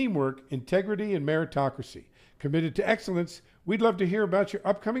 teamwork, integrity, and meritocracy. Committed to excellence, we'd love to hear about your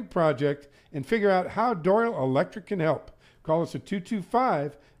upcoming project and figure out how Doyle Electric can help. Call us at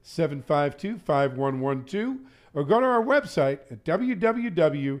 225-752-5112 or go to our website at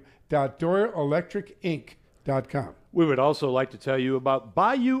www.doyleelectricinc.com. We would also like to tell you about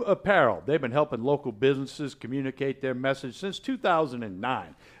Bayou Apparel. They've been helping local businesses communicate their message since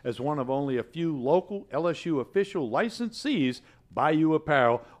 2009. As one of only a few local LSU official licensees, Bayou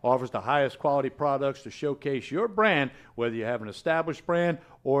Apparel offers the highest quality products to showcase your brand, whether you have an established brand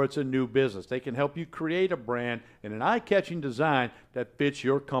or it's a new business. They can help you create a brand in an eye-catching design that fits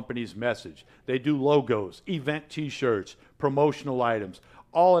your company's message. They do logos, event T-shirts, promotional items,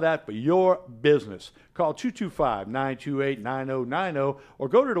 all of that for your business. Call 225-928-9090 or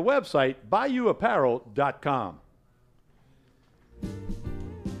go to the website bayouapparel.com.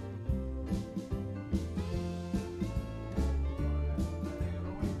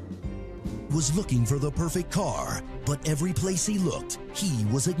 Was looking for the perfect car, but every place he looked, he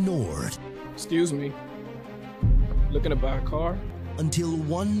was ignored. Excuse me. Looking to buy a car? Until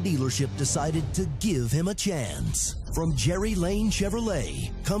one dealership decided to give him a chance. From Jerry Lane Chevrolet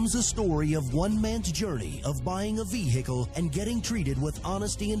comes a story of one man's journey of buying a vehicle and getting treated with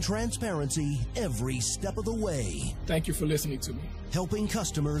honesty and transparency every step of the way. Thank you for listening to me. Helping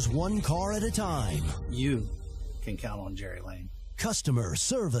customers one car at a time. You can count on Jerry Lane. Customer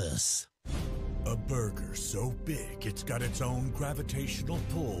service. A burger so big it's got its own gravitational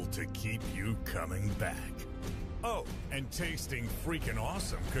pull to keep you coming back. Oh, and tasting freaking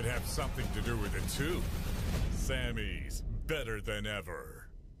awesome could have something to do with it too. Sammy's, better than ever.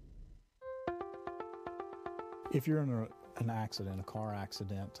 If you're in an accident, a car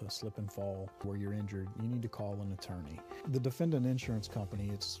accident, a slip and fall where you're injured, you need to call an attorney. The defendant insurance company,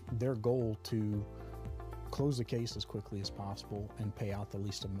 it's their goal to close the case as quickly as possible and pay out the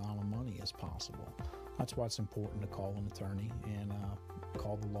least amount of money as possible. That's why it's important to call an attorney and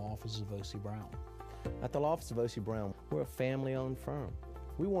call the law office of O.C. Brown. At the law office of O.C. Brown, we're a family-owned firm.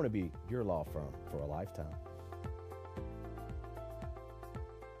 We want to be your law firm for a lifetime.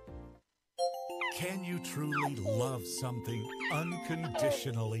 Can you truly love something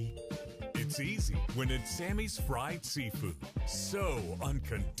unconditionally? It's easy when it's Sammy's Fried Seafood. So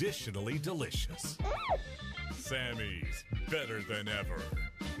unconditionally delicious. Sammy's, better than ever.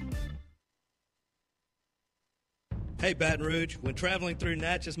 Hey Baton Rouge, when traveling through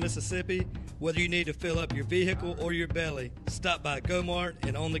Natchez, Mississippi, whether you need to fill up your vehicle or your belly, stop by Go-Mart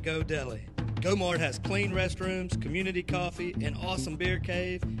and On The Go Deli. Go-Mart has clean restrooms, community coffee, an awesome beer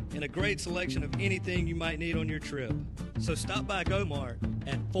cave, and a great selection of anything you might need on your trip. So stop by Go-Mart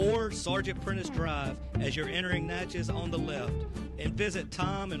at 4 Sergeant Prentice Drive as you're entering Natchez on the left, and visit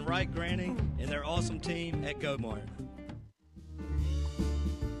Tom and Wright Granning and their awesome team at Go-Mart.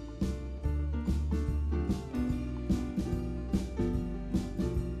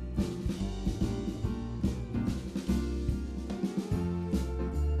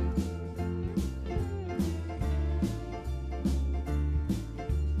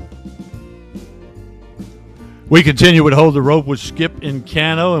 We continue with Hold the Rope with Skip and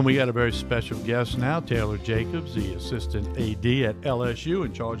Cano, and we got a very special guest now, Taylor Jacobs, the assistant AD at LSU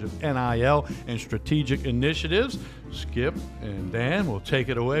in charge of NIL and strategic initiatives. Skip and Dan will take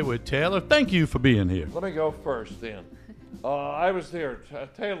it away with Taylor. Thank you for being here. Let me go first, Dan. I was there.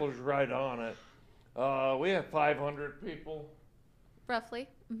 Taylor's right on it. We had 500 people. Roughly.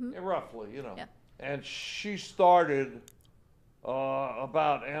 Mm-hmm. Yeah, roughly, Yeah. And she started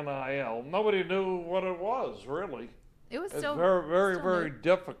about NIL. Nobody knew what it was, really. It was It's still very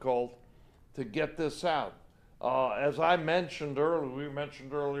difficult to get this out. As I mentioned earlier, we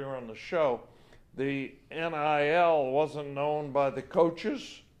mentioned earlier on the show, the NIL wasn't known by the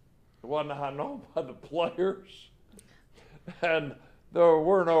coaches. It wasn't known by the players. And there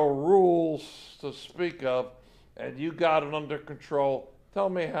were no rules to speak of, and you got it under control.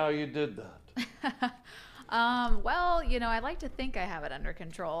 Tell me how you did that. Well, I like to think I have it under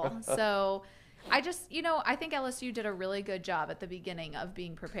control. So I think LSU did a really good job at the beginning of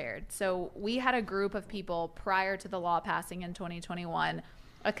being prepared. So we had a group of people prior to the law passing in 2021,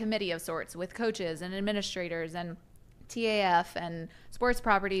 a committee of sorts with coaches and administrators and TAF and sports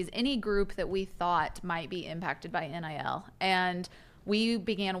properties, any group that we thought might be impacted by NIL. And we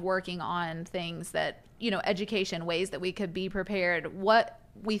began working on things that, education, ways that we could be prepared, what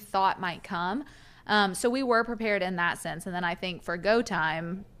we thought might come. So we were prepared in that sense. And then I think for Go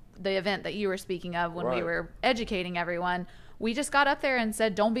Time, the event that you were speaking of when we were educating everyone, we just got up there and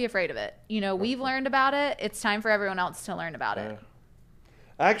said, don't be afraid of it. We've learned about it. It's time for everyone else to learn about it.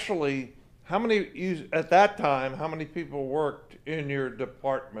 Actually, how many people worked in your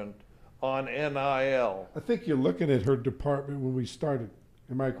department on NIL? I think you're looking at her department when we started.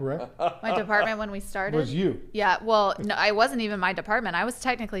 Am I correct? My department when we started? Was you. Yeah, well, no, I wasn't even my department. I was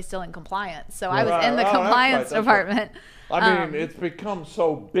technically still in compliance. So I was in the compliance department. Right. I mean, it's become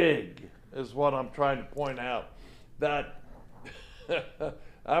so big, is what I'm trying to point out, that,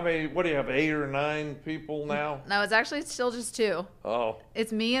 I mean, what do you have, 8 or 9 people now? No, it's actually still just 2. Oh.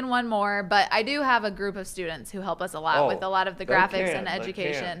 It's me and one more, but I do have a group of students who help us a lot with a lot of the graphics and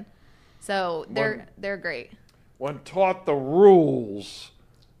education. So they're great. When taught the rules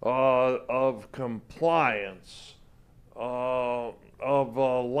of compliance, of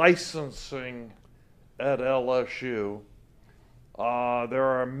licensing at LSU, there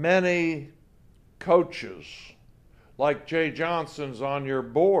are many coaches, like Jay Johnson's on your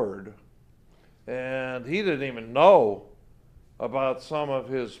board, and he didn't even know about some of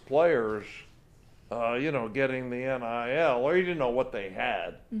his players, getting the NIL, or he didn't know what they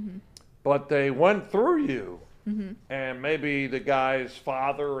had. Mm-hmm. But they went through you. Mm-hmm. And maybe the guy's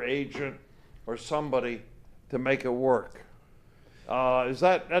father, agent, or somebody to make it work. Is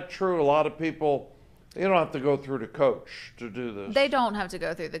that true? A lot of people, you don't have to go through the coach to do this. They don't have to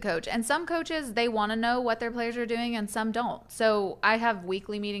go through the coach. And some coaches, they want to know what their players are doing, and some don't. So I have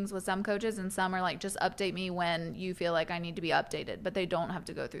weekly meetings with some coaches, and some are like, just update me when you feel like I need to be updated. But they don't have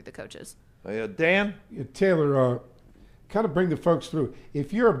to go through the coaches. Dan? Taylor, kind of bring the folks through.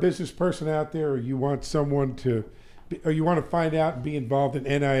 If you're a business person out there, or you want someone or you want to find out and be involved in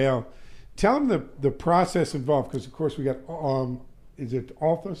NIL, tell them the process involved. Because of course we got, is it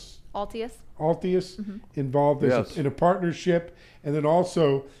Altius? Mm-hmm. Involved in a partnership, and then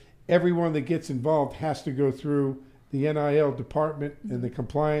also everyone that gets involved has to go through the NIL department and the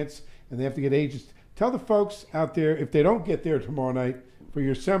compliance, and they have to get agents. Tell the folks out there, if they don't get there tomorrow night for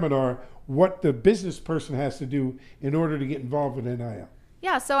your seminar, what the business person has to do in order to get involved with NIL.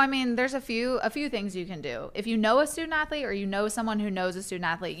 Yeah, so I mean, there's a few things you can do. If you know a student athlete, or you know someone who knows a student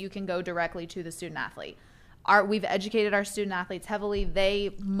athlete, you can go directly to the student athlete. We've educated our student athletes heavily.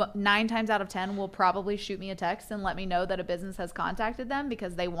 They 9 times out of 10 will probably shoot me a text and let me know that a business has contacted them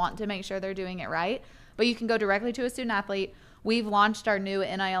because they want to make sure they're doing it right. But you can go directly to a student athlete. We've launched our new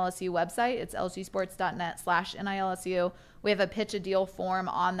NILSU website. It's lsusports.net/NILSU. We have a pitch a deal form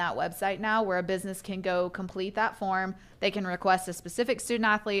on that website now where a business can go complete that form. They can request a specific student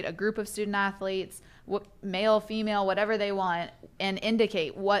athlete, a group of student athletes, male, female, whatever they want, and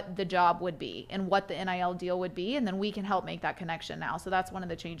indicate what the job would be and what the NIL deal would be. And then we can help make that connection now. So that's one of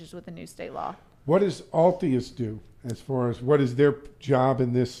the changes with the new state law. What does Altius do as far as what is their job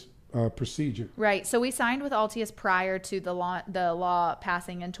in this procedure? Right. So we signed with Altius prior to the law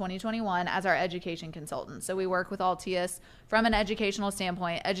passing in 2021 as our education consultant. So we work with Altius from an educational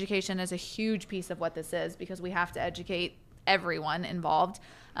standpoint. Education is a huge piece of what this is because we have to educate everyone involved.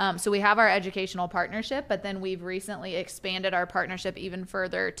 So we have our educational partnership, but then we've recently expanded our partnership even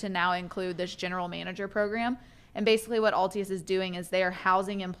further to now include this general manager program. And basically what Altius is doing is they are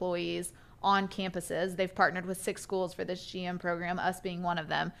housing employees on campuses. They've partnered with 6 schools for this GM program, us being one of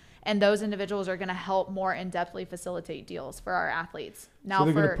them. And those individuals are going to help more in-depthly facilitate deals for our athletes. Now, so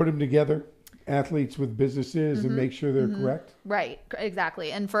they're going to put them together, athletes with businesses, and make sure they're correct? Right,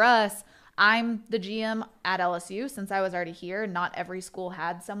 exactly. And for us, I'm the GM at LSU since I was already here. Not every school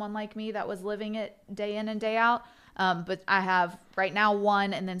had someone like me that was living it day in and day out. But I have right now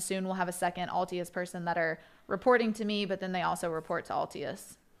 1, and then soon we'll have a second Altius person that are reporting to me, but then they also report to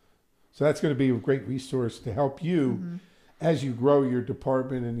Altius. So that's going to be a great resource to help you as you grow your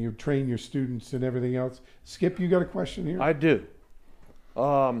department and you train your students and everything else. Skip, you got a question here? I do.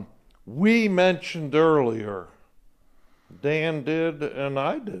 We mentioned earlier, Dan did and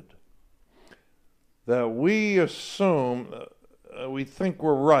I did, that we assume, we think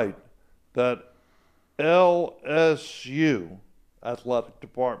we're right, that LSU athletic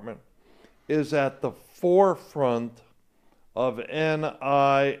department is at the forefront of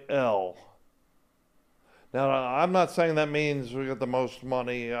NIL. Now, I'm not saying that means we got the most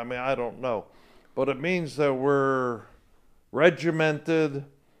money. I mean, I don't know. But it means that we're regimented,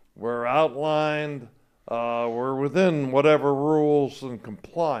 we're outlined, we're within whatever rules and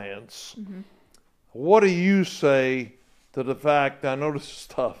compliance. What do you say to the fact, I know this is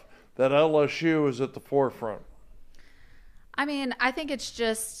tough, that LSU is at the forefront? I mean, I think it's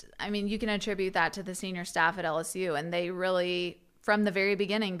just, you can attribute that to the senior staff at LSU, and they really, from the very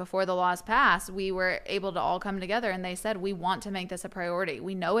beginning, before the laws passed, we were able to all come together, and they said, we want to make this a priority.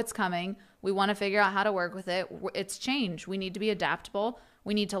 We know it's coming. We want to figure out how to work with it. It's change. We need to be adaptable.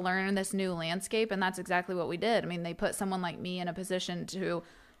 We need to learn this new landscape, and that's exactly what we did. They put someone like me in a position to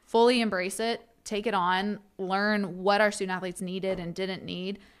fully embrace it, take it on, learn what our student athletes needed and didn't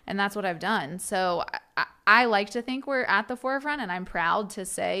need, and that's what I've done. So I like to think we're at the forefront, and I'm proud to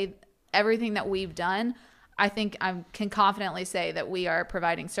say everything that we've done. I think I can confidently say that we are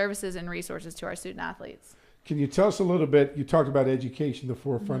providing services and resources to our student athletes. Can you tell us a little bit, you talked about education, the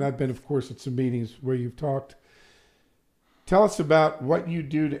forefront. I've been, of course, at some meetings where you've talked. Tell us about what you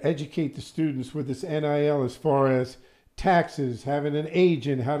do to educate the students with this NIL as far as taxes, having an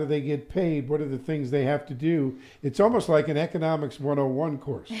agent, how do they get paid, what are the things they have to do. It's almost like an economics 101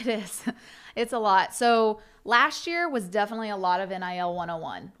 course. It is. It's a lot. So last year was definitely a lot of NIL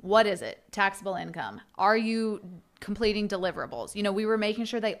 101. What is it? Taxable income. Are you completing deliverables? We were making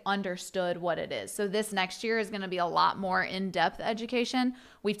sure they understood what it is. So this next year is going to be a lot more in-depth education.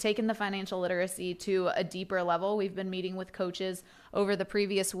 We've taken the financial literacy to a deeper level. We've been meeting with coaches over the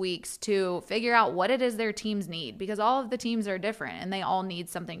previous weeks to figure out what it is their teams need, because all of the teams are different and they all need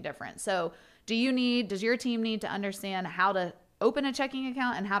something different. So does your team need to understand how to open a checking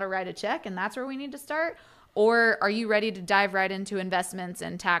account and how to write a check, and that's where we need to start? Or are you ready to dive right into investments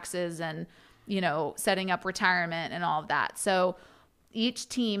and taxes and setting up retirement and all of that? So each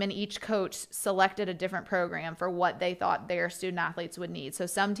team and each coach selected a different program for what they thought their student athletes would need. So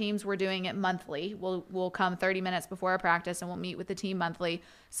some teams were doing it monthly. We'll come 30 minutes before a practice and we'll meet with the team monthly.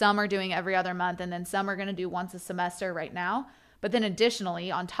 Some are doing every other month, and then some are going to do once a semester right now. But then additionally,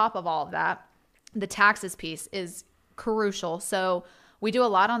 on top of all of that, the taxes piece is crucial. So we do a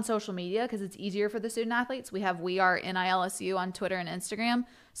lot on social media because it's easier for the student athletes. We have We Are NILSU on Twitter and Instagram.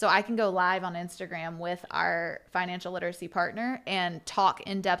 So I can go live on Instagram with our financial literacy partner and talk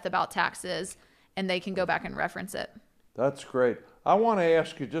in depth about taxes, and they can go back and reference it. That's great. I want to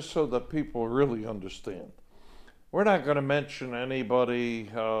ask you, just so that people really understand, we're not going to mention anybody,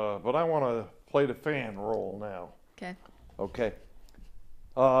 but I want to play the fan role now. Okay.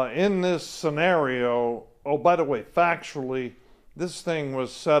 In this scenario, oh, by the way, factually, this thing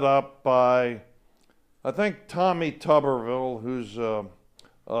was set up by, I think, Tommy Tuberville, who's a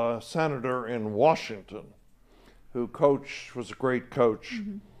senator in Washington, who was a great coach.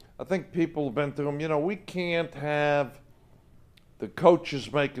 I think people have been to him, we can't have the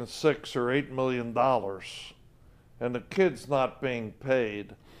coaches making $6 or $8 million and the kids not being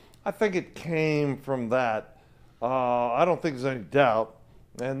paid. I think it came from that. I don't think there's any doubt.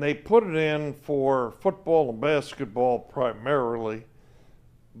 And they put it in for football and basketball primarily,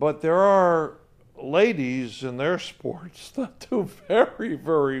 but there are ladies in their sports that do very,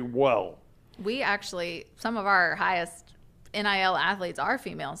 very well. We actually, some of our highest NIL athletes are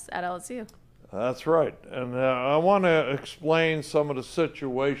females at LSU. That's right. And I want to explain some of the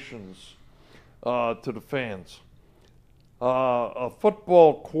situations to the fans. A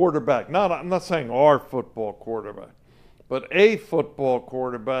football quarterback, I'm not saying our football quarterback, but a football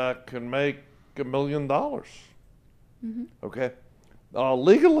quarterback can make $1 million. Okay?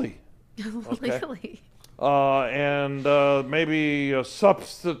 Legally. Okay? Legally. And maybe a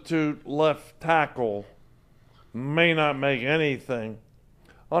substitute left tackle may not make anything.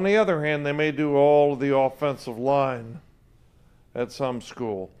 On the other hand, they may do all of the offensive line at some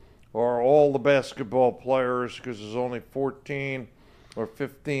school, or all the basketball players, because there's only 14 or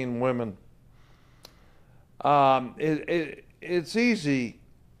 15 women. It's easy.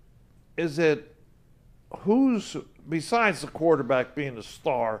 Is it who's, besides the quarterback being a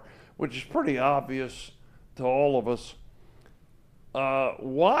star, which is pretty obvious to all of us,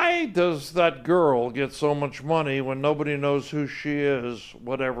 why does that girl get so much money when nobody knows who she is,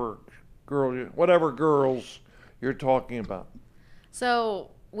 whatever girls you're talking about?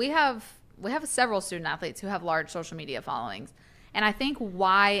 So we have several student athletes who have large social media followings. And I think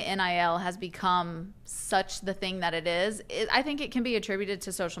why NIL has become such the thing that it is, I think it can be attributed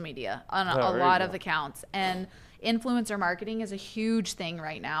to social media on a lot of accounts. And influencer marketing is a huge thing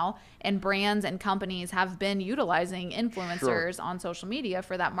right now. And brands and companies have been utilizing influencers on social media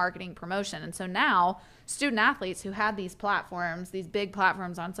for that marketing promotion. And so now student athletes who had these platforms, these big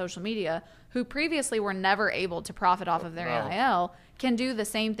platforms on social media, who previously were never able to profit off of their NIL, can do the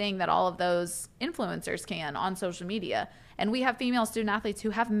same thing that all of those influencers can on social media. And we have female student athletes who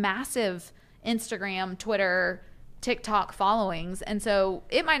have massive Instagram, Twitter, TikTok followings. And so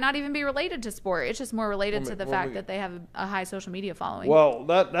it might not even be related to sport. It's just more related to the fact that they have a high social media following. Well,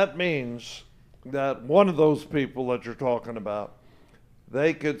 that means that one of those people that you're talking about,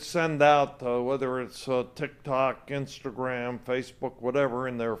 they could send out, whether it's TikTok, Instagram, Facebook, whatever,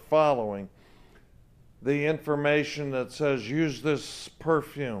 in their following, the information that says use this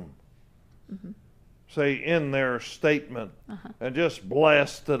perfume, say in their statement, and just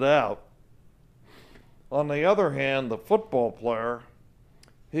blast it out. On the other hand, the football player,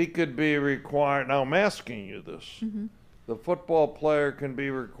 he could be required, now I'm asking you this, the football player can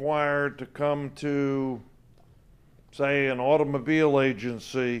be required to come to, say, an automobile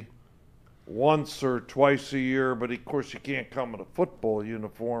agency once or twice a year, but of course he can't come in a football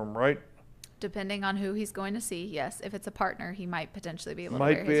uniform, right? Depending on who he's going to see, yes. If it's a partner, he might potentially be able to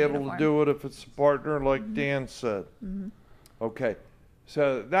Might be able to do it if it's a partner, like Dan said. Okay.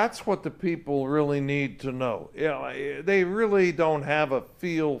 So that's what the people really need to know. They really don't have a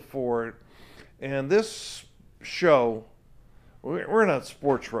feel for it. And this show, we're not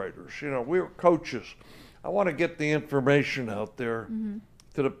sports writers. We're coaches. I want to get the information out there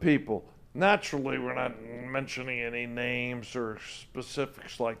to the people. Naturally, we're not mentioning any names or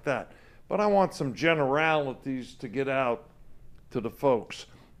specifics like that. But I want some generalities to get out to the folks.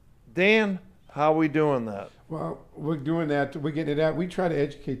 Dan, how are we doing that? Well, we're doing that. We're getting it out. We try to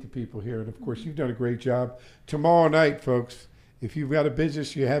educate the people here. And, of course, you've done a great job. Tomorrow night, folks, if you've got a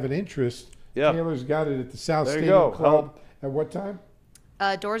business, you have an interest, Taylor's got it at the South Stadium Club. At what time?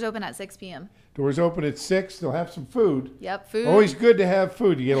 Doors open at 6 p.m. Doors open at 6. They'll have some food. Yep, food. Always good to have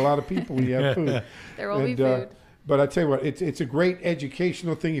food. You get a lot of people when you have food. There will be food. But I tell you what, it's a great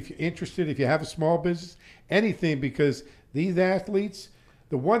educational thing if you're interested, if you have a small business, anything, because these athletes,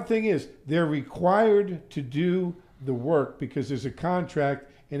 the one thing is they're required to do the work because there's a contract,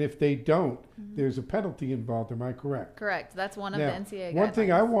 and if they don't, there's a penalty involved. Am I correct? Correct. That's one of the NCAA guidelines. One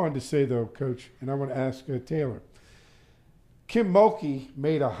thing I wanted to say, though, Coach, and I want to ask Taylor. Kim Mulkey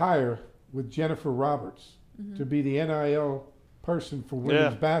made a hire with Jennifer Roberts to be the NIL person for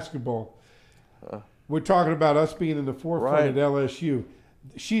women's basketball. We're talking about us being in the forefront at LSU.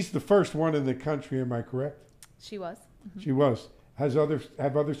 She's the first one in the country, am I correct? She was. She was. Have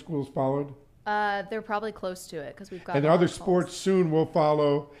other schools followed? They're probably close to it because we've got. And other sports soon will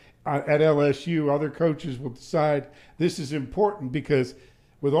follow at LSU. Other coaches will decide this is important because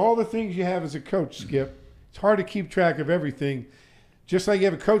with all the things you have as a coach, Skip, it's hard to keep track of everything. Just like you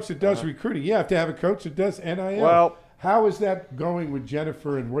have a coach that does recruiting, you have to have a coach that does NIL. Well, how is that going with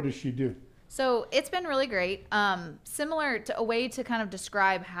Jennifer, and what does she do? So it's been really great. Similar to a way to kind of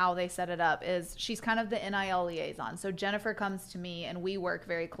describe how they set it up is she's kind of the NIL liaison. So Jennifer comes to me and we work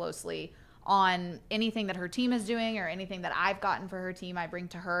very closely on anything that her team is doing or anything that I've gotten for her team, I bring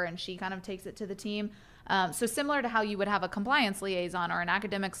to her and she kind of takes it to the team. So similar to how you would have a compliance liaison or an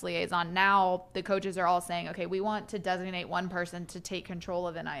academics liaison, now the coaches are all saying, okay, we want to designate one person to take control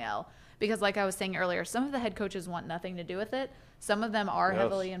of NIL. Because like I was saying earlier, some of the head coaches want nothing to do with it. Some of them are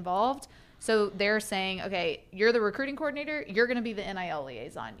heavily involved. So they're saying, okay, you're the recruiting coordinator. You're going to be the NIL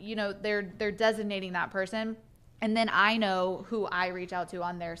liaison. They're designating that person. And then I know who I reach out to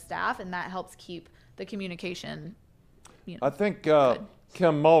on their staff, and that helps keep the communication, I think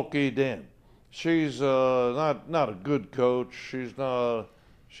Kim Mulkey, Dan, she's not a good coach. She's a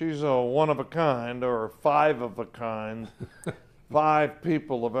one of a kind or five of a kind. 5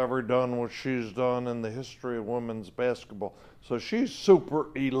 people have ever done what she's done in the history of women's basketball. So she's super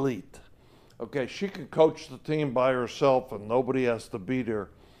elite. Okay, she can coach the team by herself and nobody has to beat her.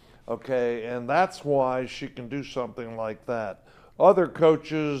 Okay, and that's why she can do something like that. Other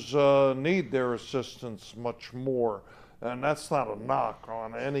coaches need their assistants much more, and that's not a knock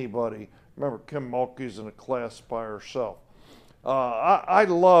on anybody. Remember, Kim Mulkey's in a class by herself. I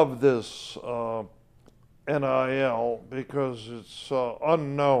love this NIL because it's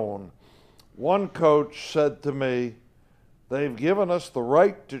unknown. One coach said to me, "They've given us the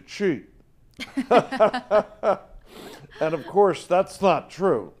right to cheat." And of course, that's not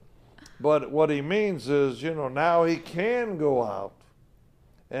true. But what he means is, now he can go out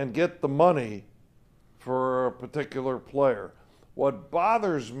and get the money for a particular player. What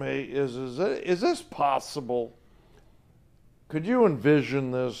bothers me is this possible? Could you envision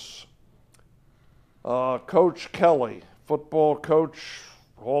this? Coach Kelly, football coach,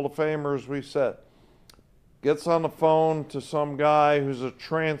 Hall of Famer, as we said, gets on the phone to some guy who's a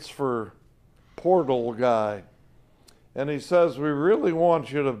transfer portal guy, and he says, "We really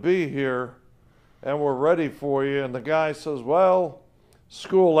want you to be here, and we're ready for you." And the guy says, "Well,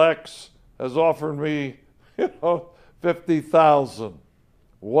 School X has offered me, $50,000.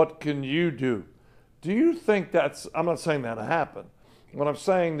 What can you do?" Do you think that's, I'm not saying that happened. What I'm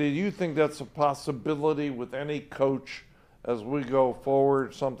saying, do you think that's a possibility with any coach as we go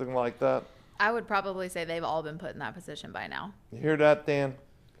forward, something like that? I would probably say they've all been put in that position by now. You hear that, Dan?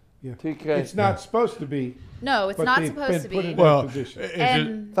 Yeah. TK? It's not supposed to be. No, it's not supposed to be. Well,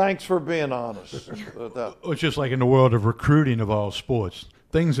 thanks for being honest. It's just like in the world of recruiting of all sports.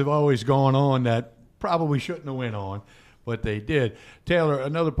 Things have always gone on that probably shouldn't have went on, but they did. Taylor,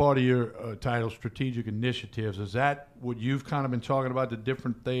 another part of your title, Strategic Initiatives, is that what you've kind of been talking about, the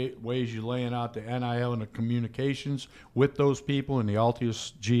different ways you're laying out the NIL and the communications with those people and the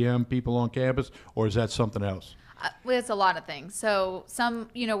Altius GM people on campus, or is that something else? It's a lot of things. So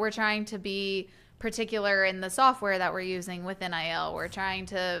we're trying to be particular in the software that we're using with NIL. We're trying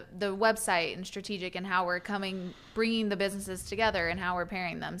to, the website and strategic and how we're bringing the businesses together and how we're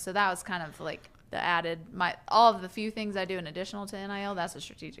pairing them. So that was kind of like the added, all of the few things I do in additional to NIL, that's a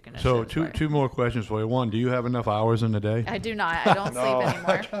strategic initiative. So two more questions for you. One, do you have enough hours in the day? I do not. I don't sleep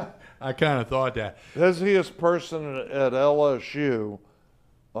anymore. I kind of thought that. Busiest person at LSU,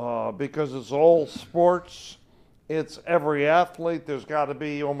 because it's all sports, it's every athlete. There's got to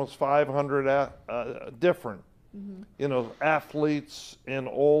be almost 500 different, athletes in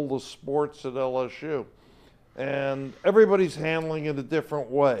all the sports at LSU. And everybody's handling it a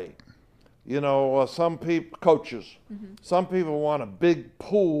different way. Some people, coaches, some people want a big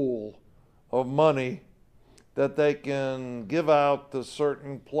pool of money that they can give out to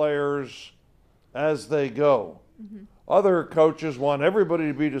certain players as they go. Other coaches want everybody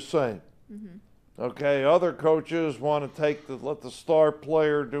to be the same. Okay, other coaches want to let the star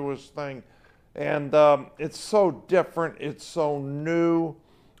player do his thing. And it's so different. It's so new.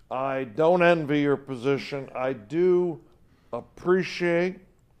 I don't envy your position. I do appreciate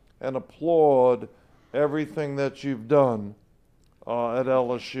and applaud everything that you've done at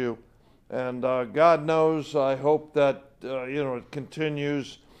LSU. And God knows, I hope that, it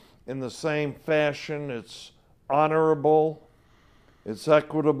continues in the same fashion. It's honorable, it's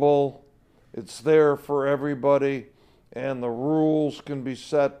equitable, it's there for everybody, and the rules can be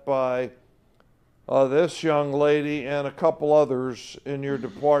set by this young lady and a couple others in your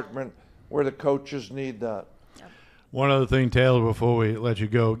department where the coaches need that. One other thing, Taylor, before we let you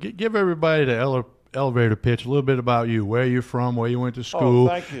go, give everybody the elevator pitch, a little bit about you, where you're from, where you went to school,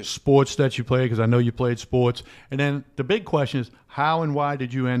 thank you. Sports that you played, because I know you played sports. And then the big question is, how and why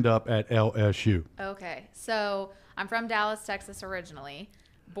did you end up at LSU? Okay, so I'm from Dallas, Texas originally.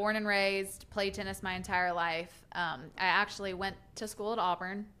 Born and raised, played tennis my entire life. I actually went to school at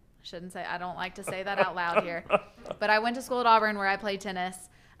Auburn. I don't like to say that out loud here. But I went to school at Auburn where I played tennis.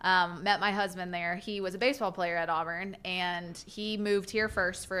 Met my husband there. He was a baseball player at Auburn, and he moved here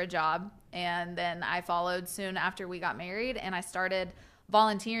first for a job. And then I followed soon after we got married, and I started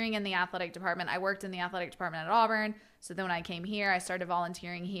volunteering in the athletic department. I worked in the athletic department at Auburn. So then when I came here, I started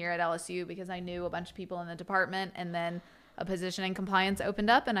volunteering here at LSU because I knew a bunch of people in the department. And then a position in compliance opened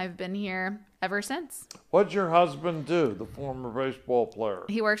up, and I've been here ever since. What'd your husband do, the former baseball player?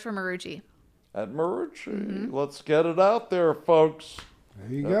 He works for Marucci. At Marucci. Let's get it out there, folks.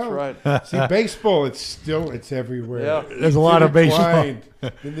 There you That's go. Right. See, baseball, it's everywhere. Yeah. There's a lot of baseball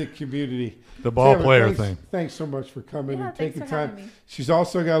in the community. The ball Taylor, player thing. Thanks so much for coming and thanks taking for time. having me. She's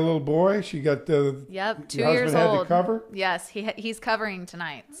also got a little boy. She got the 2 your years husband old. had to cover. Yes, he's covering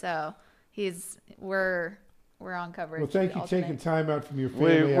tonight, so we're on coverage. Well, thank you taking time out from your family.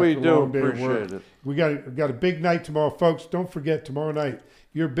 We after a do long day of work. appreciate it. We got a big night tomorrow, folks. Don't forget tomorrow night. If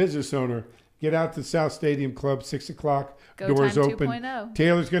you're a business owner, get out to South Stadium Club, 6 o'clock, Go doors Time open. 2.0.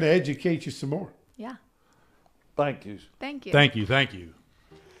 Taylor's going to educate you some more. Yeah. Thank you. Thank you. Thank you. Thank you.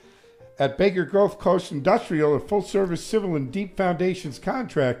 At Baker Gulf Coast Industrial, a full-service civil and deep foundations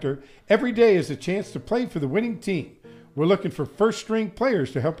contractor, every day is a chance to play for the winning team. We're looking for first-string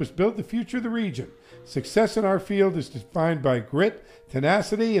players to help us build the future of the region. Success in our field is defined by grit,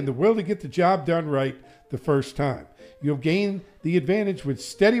 tenacity, and the will to get the job done right the first time. You'll gain the advantage with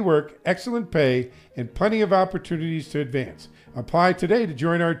steady work, excellent pay, and plenty of opportunities to advance. Apply today to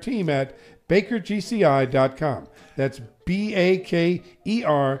join our team at bakergci.com. That's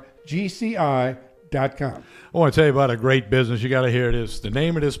BAKERGCI.com. I want to tell you about a great business. You got to hear this. The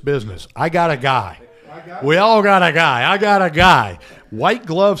name of this business, I Got a Guy. We all got a guy. I got a guy. White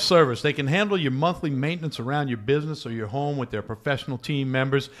glove service. They can handle your monthly maintenance around your business or your home with their professional team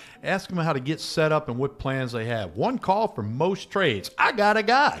members. Ask them how to get set up and what plans they have. One call for most trades. I got a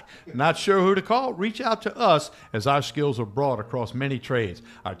guy. Not sure who to call? Reach out to us as our skills are broad across many trades.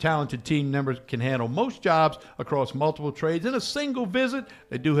 Our talented team members can handle most jobs across multiple trades in a single visit.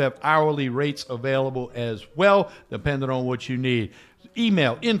 They do have hourly rates available as well, depending on what you need.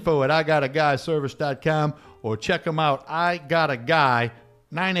 Email info@IGotAGuyService.com or check them out. I Got a Guy,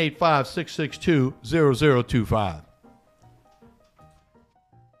 985-662-0025.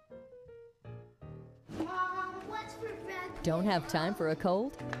 Don't have time for a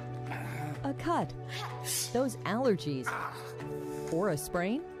cold? A cut? Those allergies? Or a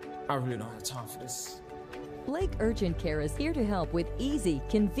sprain? I really don't have time for this. Lake Urgent Care is here to help with easy,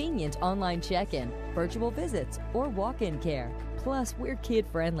 convenient online check-in, virtual visits, or walk-in care. Plus, we're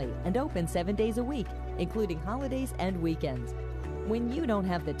kid-friendly and open 7 days a week, including holidays and weekends. When you don't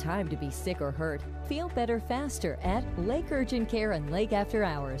have the time to be sick or hurt, feel better faster at Lake Urgent Care and Lake After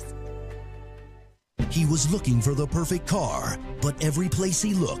Hours. He was looking for the perfect car, but every place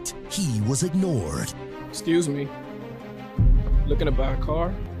he looked, he was ignored. Excuse me. Looking to buy a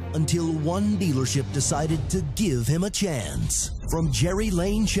car? Until one dealership decided to give him a chance. From Jerry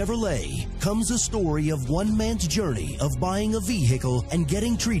Lane Chevrolet comes a story of one man's journey of buying a vehicle and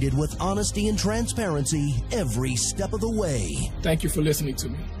getting treated with honesty and transparency every step of the way. Thank you for listening to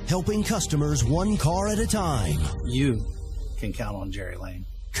me. Helping customers one car at a time. You can count on Jerry Lane.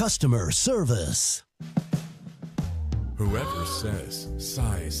 Customer service. Whoever says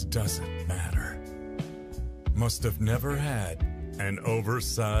size doesn't matter must have never had an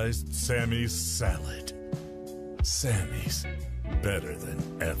oversized Sammy's salad. Sammy's, better than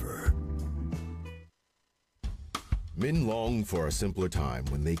ever. Men long for a simpler time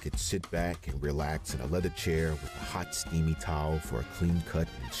when they could sit back and relax in a leather chair with a hot, steamy towel for a clean cut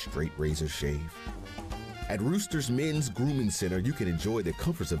and straight razor shave. At Rooster's Men's Grooming Center, you can enjoy the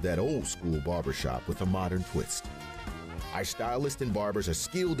comforts of that old-school barbershop with a modern twist. Our stylists and barbers are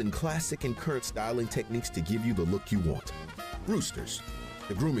skilled in classic and current styling techniques to give you the look you want. Roosters,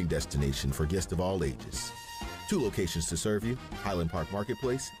 the grooming destination for guests of all ages. 2 locations to serve you, Highland Park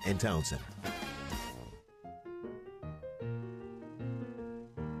Marketplace and Town Center.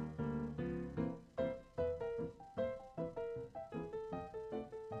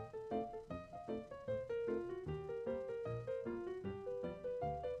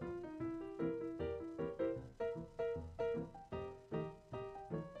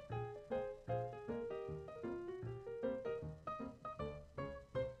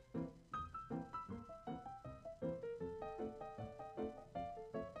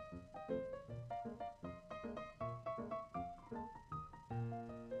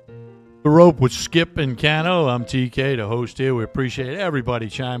 The Rope with Skip and Cano. I'm TK, the host here. We appreciate everybody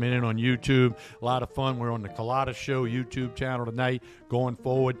chiming in on YouTube. A lot of fun. We're on the Colada Show YouTube channel tonight. Going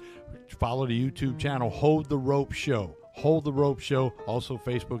forward, follow the YouTube channel, Hold the Rope Show. Hold the Rope Show. Also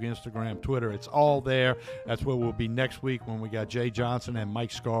Facebook, Instagram, Twitter. It's all there. That's where we'll be next week when we got Jay Johnson and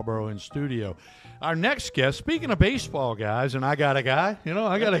Mike Scarborough in studio. Our next guest, speaking of baseball, guys, and I got a guy.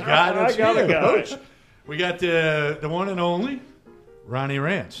 I got a guy that's here, Coach. We got the one and only Ronnie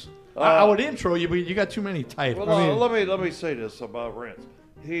Rantz. I would intro you, but you got too many titles. Well, let me say this about Rantz.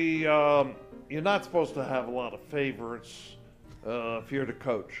 You're not supposed to have a lot of favorites if you're the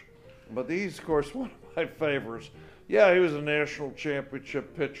coach, but he's, of course, one of my favorites. Yeah, he was a national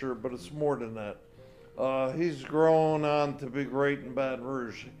championship pitcher, but it's more than that. He's grown on to be great in Baton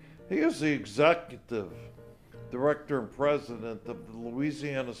Rouge. He is the executive director and president of the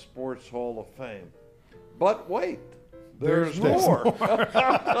Louisiana Sports Hall of Fame. But wait. There's more.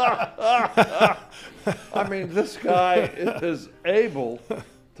 I mean, this guy is able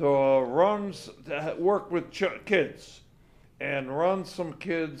to work with kids and run some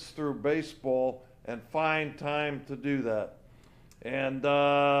kids through baseball and find time to do that. And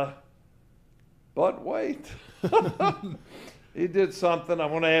But wait. He did something. I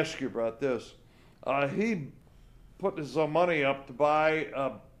want to ask you about this. He put his own money up to buy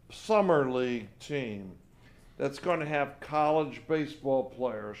a summer league team that's going to have college baseball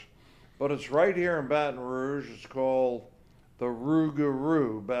players. But it's right here in Baton Rouge. It's called the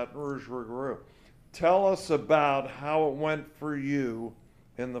Rougarou, Baton Rouge Rougarou. Tell us about how it went for you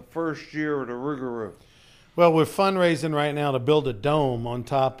in the first year at the Rougarou. Well, we're fundraising right now to build a dome on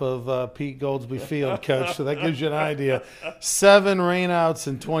top of Pete Goldsby Field, Coach. So that gives you an idea. 7 rainouts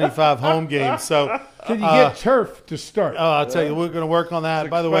and 25 home games. So can you get turf to start? Oh, I'll tell you, we're going to work on that.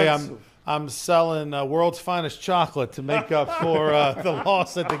 By the way, I'm selling world's finest chocolate to make up for the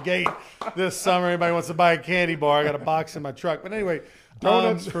loss at the gate this summer. Anybody wants to buy a candy bar? I got a box in my truck. But anyway.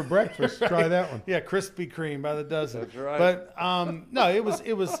 Donuts for breakfast. Right. Try that one. Yeah, Krispy Kreme by the dozen. That's right. But no, it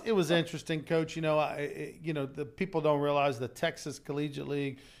was interesting, Coach. You know, the people don't realize the Texas Collegiate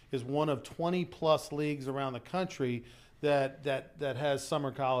League is one of 20+ leagues around the country that has summer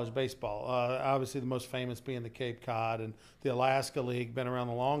college baseball. Obviously, the most famous being the Cape Cod, and the Alaska League been around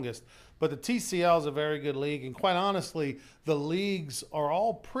the longest. But the TCL is a very good league, and quite honestly, the leagues are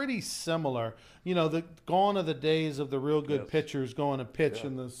all pretty similar. You know, gone are the days of the real good pitchers going to pitch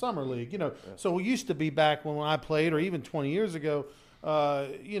in the summer league. You know, so it used to be back when I played, or even 20 years ago.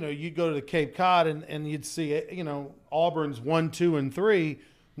 You know, you'd go to the Cape Cod and you'd see, you know, Auburn's 1, 2, and 3.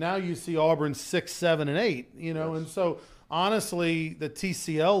 Now you see Auburn's 6, 7, and 8. You know, and so honestly, the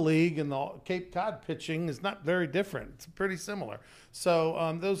TCL league and the Cape Cod pitching is not very different. It's pretty similar.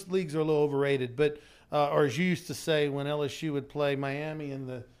 So those leagues are a little overrated. But, or as you used to say when LSU would play Miami in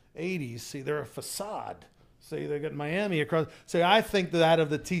the 80s, see, they're a facade. See, they got Miami across. See, I think that of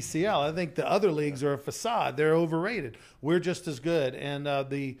the TCL, I think the other leagues are a facade. They're overrated. We're just as good. And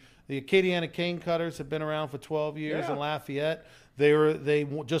the Acadiana Cane Cutters have been around for 12 years in Lafayette. They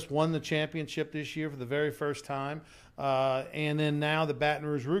just won the championship this year for the very first time. And then now the Baton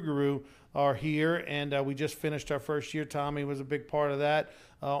Rouge Rougarou are here, and we just finished our first year. Tommy was a big part of that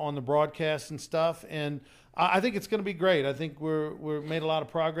on the broadcast and stuff. And I think it's going to be great. I think we're made a lot of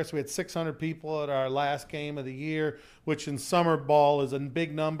progress. We had 600 people at our last game of the year, which in summer ball is a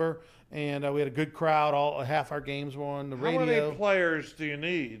big number. And we had a good crowd. Half our games were on the radio. How many players do you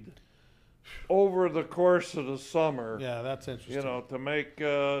need over the course of the summer? Yeah, that's interesting. You know, to make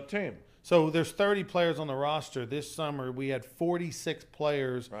a team. So there's 30 players on the roster. This summer we had 46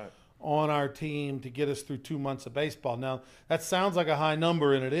 players on our team to get us through 2 months of baseball. Now, that sounds like a high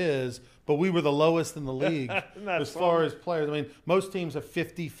number, and it is, but we were the lowest in the league as far as players. I mean, most teams have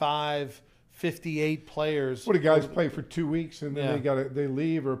 55, 58 players. What do guys play for 2 weeks, and then they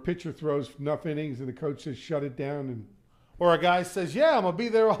leave, or a pitcher throws enough innings, and the coach says, shut it down, and or a guy says, yeah, I'm going to be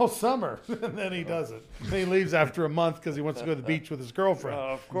there all summer, and then he doesn't. Then he leaves after a month because he wants to go to the beach with his girlfriend.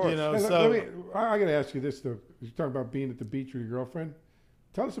 Of course. You know, I got to ask you this, though. You're talking about being at the beach with your girlfriend.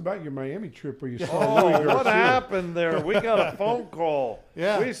 Tell us about your Miami trip where you saw Louis Garcia. What happened there? We got a phone call.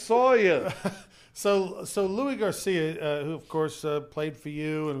 Yeah. We saw you. So Louis Garcia, who, of course, played for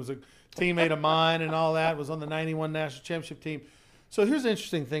you and was a teammate of mine and all that, was on the 91 National Championship team. So here's an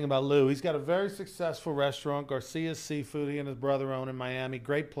interesting thing about Lou. He's got a very successful restaurant, Garcia's Seafood. He and his brother own in Miami.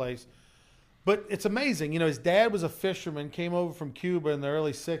 Great place. But it's amazing. You know, his dad was a fisherman, came over from Cuba in the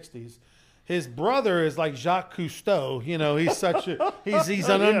early 60s. His brother is like Jacques Cousteau. You know, he's such a he's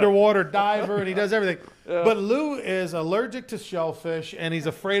an underwater diver, and he does everything. Yeah. But Lou is allergic to shellfish, and he's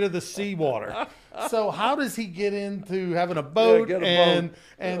afraid of the seawater. So how does he get into having a boat and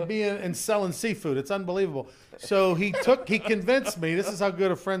being and selling seafood? It's unbelievable. So he convinced me. This is how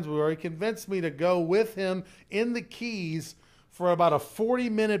good of friends we were. He convinced me to go with him in the Keys for about a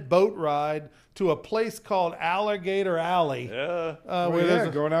 40-minute boat ride to a place called Alligator Alley.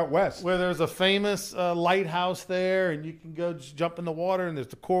 Going out west. Where there's a famous lighthouse there, and you can go just jump in the water, and there's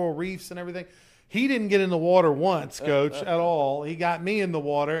the coral reefs and everything. He didn't get in the water once, Coach, at all. He got me in the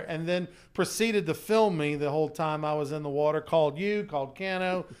water and then proceeded to film me the whole time I was in the water, called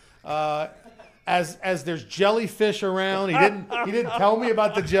Cano. As there's jellyfish around, he didn't tell me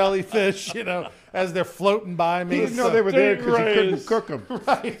about the jellyfish, you know, as they're floating by me. He didn't know they were there because he couldn't cook them.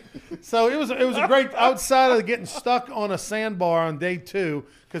 Right. So it was a great, outside of getting stuck on a sandbar on day 2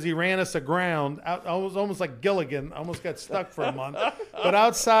 because he ran us aground. I was almost like Gilligan. I almost got stuck for a month. But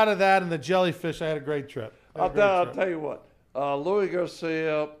outside of that and the jellyfish, I had a great trip. I'll tell you what, Louis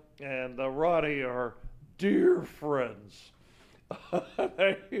Garcia and Ronnie are dear friends.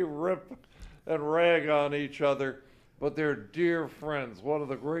 They rip and rag on each other, but they're dear friends. One of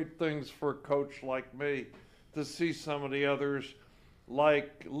the great things for a coach like me to see some of the others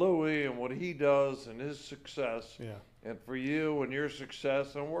like Louis and what he does and his success, Yeah. and for you and your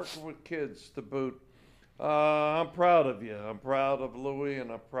success and working with kids to boot, I'm proud of you. I'm proud of Louis,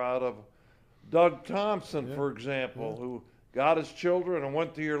 and I'm proud of Doug Thompson, for example, who got his children and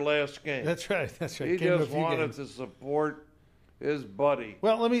went to your last game. That's right. That's right. He Came to a just few wanted games. to support his buddy.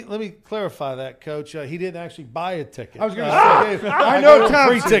 Well, let me clarify that, Coach. He didn't actually buy a ticket. I was going to say, I know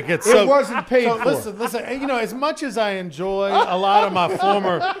free Thompson. tickets. It wasn't paid so for. Listen. You know, as much as I enjoy a lot of my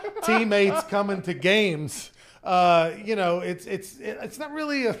former teammates coming to games, you know, it's not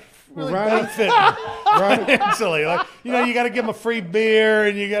really a benefit financially. Like, you know, you got to give them a free beer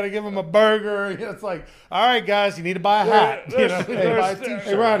and you got to give them a burger. You know, it's like, all right, guys, you need to buy a hat. You know, you need to buy a t-shirt.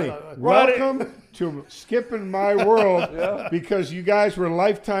 Hey, Ronnie, welcome to Skipping My World because you guys were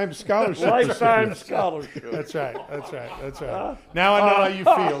lifetime scholarship. Lifetime scholarship. That's right. Now I know how you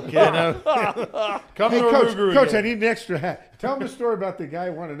feel, kid. Come Hey, to Coach, again. I need an extra hat. Tell them the story about the guy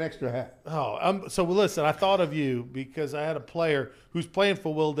who won an extra hat. So listen, I thought of you because I had a player who's playing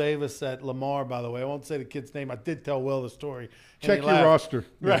for Will Davis at Lamar, by the way. I won't say the kid's name. I did tell Will the story. Check your roster.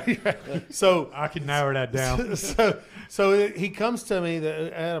 Right. So I can narrow that down. So he comes to me.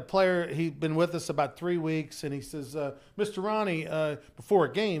 I had a player. He'd been with us about 3 weeks, and he says, "Mr. Ronnie, before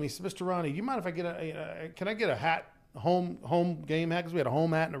a game, he said, Mr. Ronnie, do you mind if I get can I get a hat, home game hat? Because we had a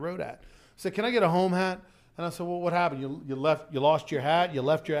home hat and a road hat." I said, "Can I get a home hat?" And I said, "Well, what happened? You lost your hat? You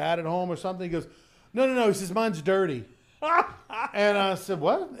left your hat at home or something?" He goes, No. He says, "Mine's dirty." And I said,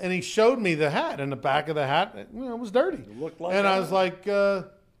 "What?" And he showed me the hat, and the back of the hat, it was dirty. It looked like and that. I was like,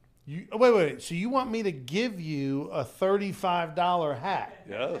 wait. So you want me to give you a $35 hat?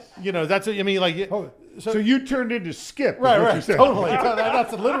 Yes. You know, that's what I mean. Like, So you turned into Skip. is right, what you said. totally.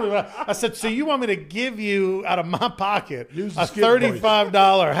 That's literally what I said. So you want me to give you out of my pocket Use the a Skip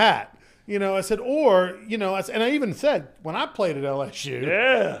 $35 hat? You know, I said, or, you know, and I even said, when I played at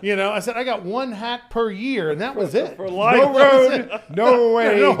LSU, you know, I said, I got one hat per year, and that was it. For life. No road, no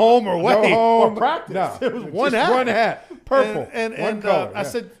away, no home or away, no home, or practice. No, It was just one hat. one hat, purple, And one color. I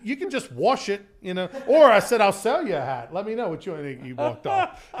said, you can just wash it, you know. Or I said, I'll sell you a hat. Let me know what you think. He walked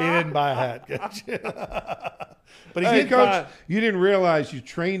off. He didn't buy a hat. But he Hey, did Coach, you didn't realize you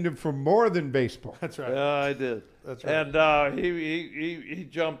trained him for more than baseball. That's right. Yeah, I did. That's right. And he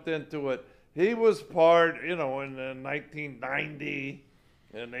jumped into it. He was part, you know, in 1990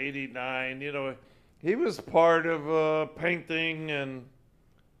 and 89, you know, he was part of painting and,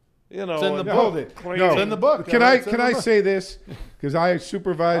 you know. It's in the and book. Hold it. cleaning. It's in the book. Can I say this? Because I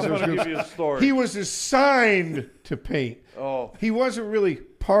supervise I'm those gonna groups. give you a story. He was assigned to paint. Oh. He wasn't really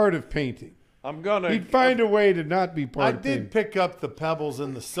part of painting. I'm going to. He'd find a way to not be part I of painting. did pick up the pebbles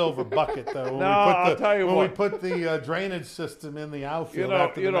in the silver bucket, though. When I'll tell you when what. we put the drainage system in the outfield You know-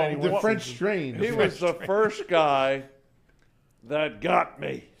 after you the know, 91 The French season. strain. He was the first guy that got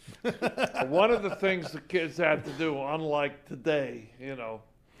me. One of the things the kids had to do, unlike today, you know,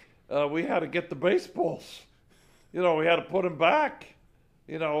 we had to get the baseballs. You know, we had to put them back,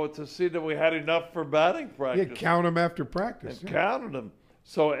 you know, to see that we had enough for batting Yeah, practice. count them after practice. And counted them.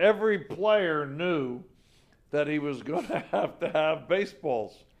 So every player knew that he was going to have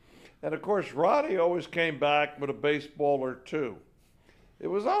baseballs. And, of course, Ronnie always came back with a baseball or two. It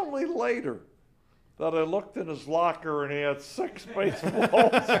was only later that I looked in his locker and he had 6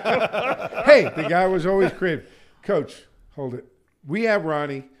 baseballs. Hey, the guy was always creative. Coach, hold it. We have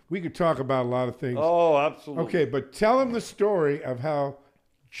Ronnie. We could talk about a lot of things. Oh, absolutely. Okay, but tell him the story of how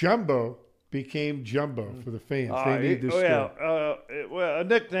Jumbo became Jumbo for the fans. They need this story. Well, a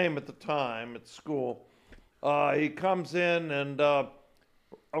nickname at the time at school. He comes in and,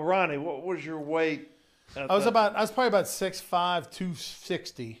 Ronnie, what was your weight? I was probably about 6'5",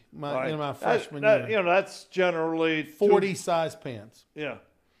 260 in my freshman year. You know, that's generally 40 size pants. Yeah.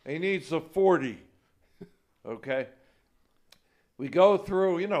 He needs a 40. Okay. We go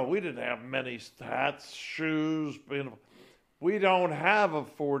through, you know, we didn't have many hats, shoes. You know, we don't have a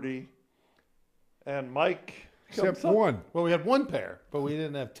 40. And Mike Except one. Well, we had one pair, but we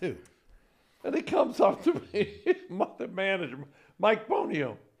didn't have two. And he comes up to me, the manager, Mike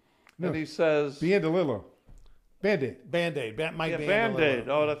Bonio, and he says... Biandolillo. Band-Aid. Band-Aid. Mike Band-Aid. Band-Aid.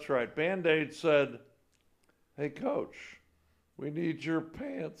 Oh, that's right. Band-Aid said, "Hey, Coach, we need your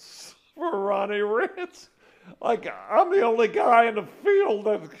pants for Ronnie Rantz." Like, I'm the only guy in the field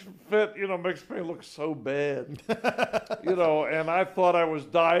that fit, you know, makes me look so bad. You know, and I thought I was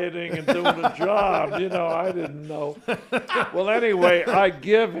dieting and doing a job. You know, I didn't know. Well, anyway, I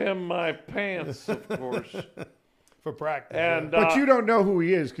give him my pants, of course. For practice. And, but you don't know who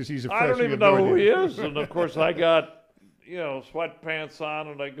he is because he's a freshman. I don't even know who he is. And, of course, I got, you know, sweatpants on,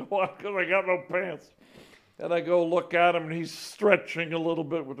 and I go out because I got no pants. And I go look at him, and he's stretching a little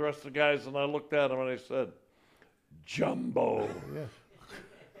bit with the rest of the guys. And I looked at him, and I said, Jumbo. Yeah.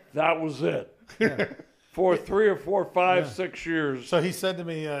 That was it. Yeah. For 3 or 4, 5, 6 years. So he said to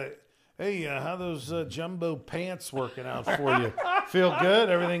me, hey, how those Jumbo pants working out for you? Feel good?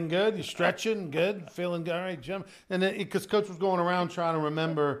 Everything good? You stretching? Good? Feeling good? All right, Jim. And then, because Coach was going around trying to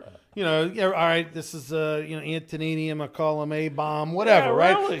remember, all right, this is, Antonini, I call him A-Bomb, whatever, Yeah,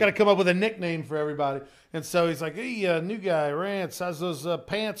 right? really. Got to come up with a nickname for everybody. And so he's like, hey, new guy, Rantz, how's those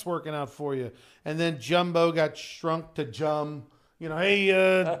pants working out for you? And then Jumbo got shrunk to Jum.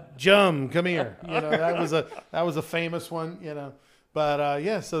 Hey, Jum, come here. That was a famous one, But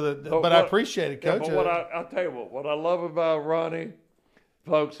but I appreciate it, Coach. Yeah, but I'll tell you what I love about Ronnie,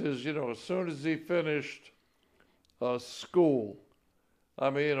 folks, is as soon as he finished school, I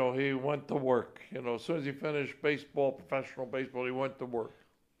mean, he went to work. As soon as he finished professional baseball, he went to work,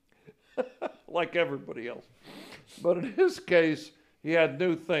 like everybody else. But in his case, he had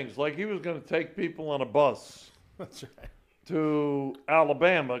new things, like he was going to take people on a bus. That's right. To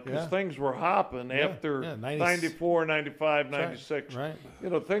Alabama, because things were hopping after 94, 95, 96. Right.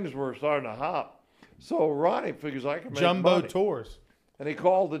 Things wwere starting to hop. So Ronnie figures I can make Jumbo money. Tours. And he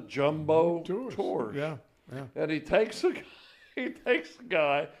called it Jumbo Tours. Yeah. And he takes a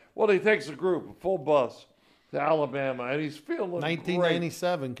guy, he takes a group, a full bus to Alabama, and he's feeling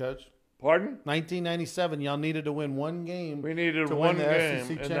 1997, great. Coach. Pardon? 1997. Y'all needed to win one game. We needed to one win the game, SEC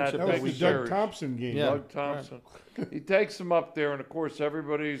and championship. That was the Doug Thompson game. Yeah. Doug Thompson. Right. He takes him up there, and of course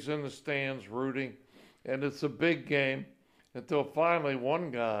everybody's in the stands rooting, and it's a big game until finally one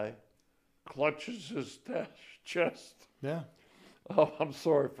guy clutches his chest. Yeah. Oh, I'm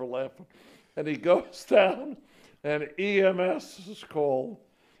sorry for laughing. And he goes down, and EMS is called,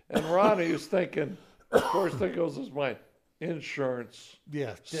 and Ronnie is thinking, of course, that goes his mind. Insurance.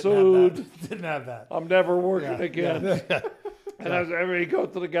 Yeah. Sued. Didn't have that. I'm never working again. Yeah. And as he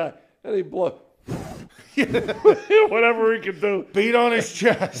goes to the guy, and he blows. Whatever he can do. Beat on his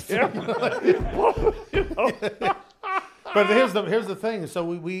chest. Yeah. But here's the thing.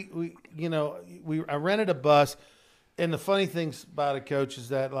 So I rented a bus, and the funny things about it, Coach, is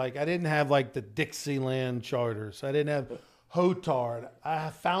that I didn't have the Dixieland charters. I didn't have Hotard. I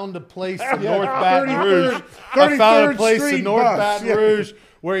found a place in North Baton Rouge. I found a place in North Baton Rouge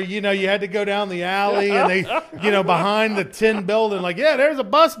where you had to go down the alley and they behind the tin building there's a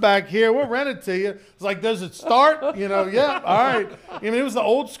bus back here, we'll rent it to you. It's like, does it start? Yeah, all right. I mean, it was the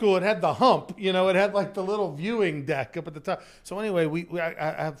old school. It had the hump. It had the little viewing deck up at the top. So anyway,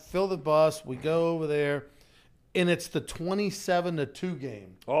 I fill the bus. We go over there. And it's the 27-2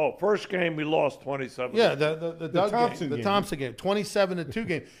 game. Oh, first game we lost 27. Yeah, the Thompson game. The Thompson game, 27-2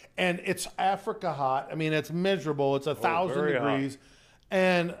 game, and it's Africa hot. I mean, it's miserable. It's 1,000 degrees,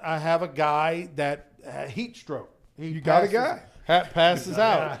 and I have a guy that heat stroke. You got a guy passes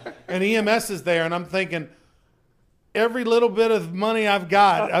out, and EMS is there, and I'm thinking, every little bit of money I've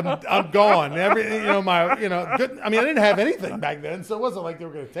got, I'm gone. Good. I mean, I didn't have anything back then, so it wasn't like they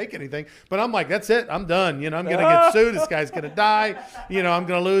were going to take anything. But I'm like, that's it. I'm done. I'm going to get sued. This guy's going to die. I'm going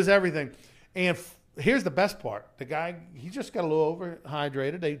to lose everything. And here's the best part: the guy, he just got a little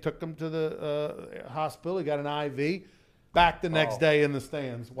overhydrated. They took him to the hospital. He got an IV. Back the next day in the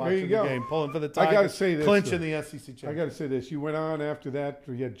stands, watching the game, pulling for the Tigers. I got to say this, clinching the SEC championship. I got to say this. You went on after that.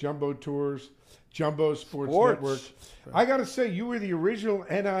 You had Jumbo Tours, Jumbo Sports Network. I got to say, you were the original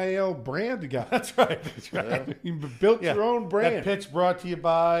NIL brand guy. That's right. That's right. Yeah. You built your own brand. That pitch brought to you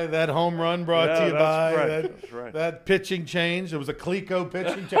by, that home run brought to you by, that's right. That pitching change. It was a Clico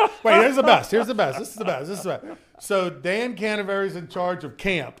pitching change. Wait, here's the best. Here's the best. This is the best. This is the best. So Dan Canevari is in charge of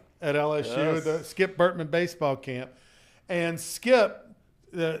camp at LSU, the Skip Bertman baseball camp. And Skip,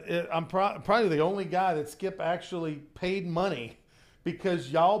 I'm probably the only guy that Skip actually paid money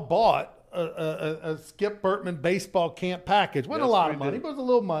because y'all bought a Skip Bertman baseball camp package. Wasn't a lot of money, but it was a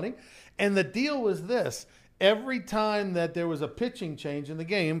little money. And the deal was this. Every time that there was a pitching change in the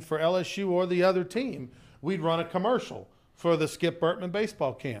game for LSU or the other team, we'd run a commercial for the Skip Bertman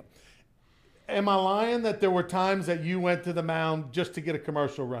baseball camp. Am I lying that there were times that you went to the mound just to get a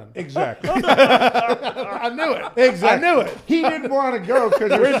commercial run? Exactly. I knew it. Exactly. I knew it. He didn't want to go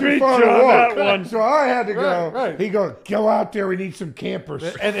because it was too far to walk. So I had to go. Right. He goes, go out there. We need some campers.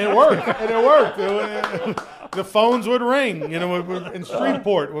 And it worked. The phones would ring, in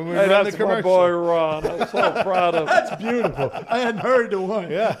Streetport when we ran the commercial. That's my boy Ron. I'm so proud of him. That's beautiful. I hadn't heard the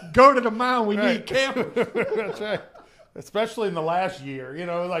one. Yeah. Go to the mound. We need campers. That's right. Especially in the last year,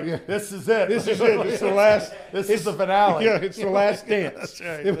 this is it. This is it. It's the last. This is the finale. Yeah, it's the last dance. That's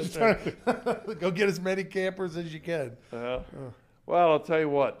right. It was time. Go get as many campers as you can. Well, I'll tell you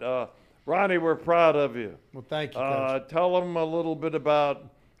what. Ronnie, we're proud of you. Well, thank you, Coach. Tell them a little bit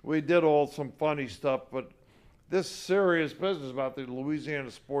about, we did some funny stuff, but this serious business about the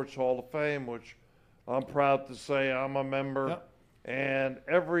Louisiana Sports Hall of Fame, which I'm proud to say I'm a member. Yep. And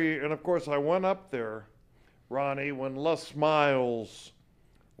of course I went up there, Ronnie, when Les Miles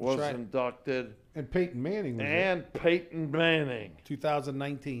was inducted. And Peyton Manning was there. And Peyton Manning.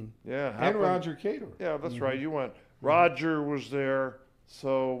 2019. Yeah. And Roger Cato. Yeah, that's right. You went. Roger was there,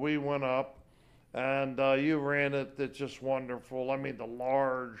 so we went up, and you ran it. It's just wonderful. I mean, the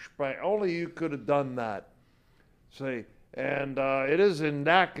large bank. Only you could have done that. See, and it is in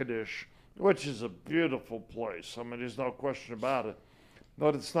Natchitoches, which is a beautiful place. I mean, there's no question about it.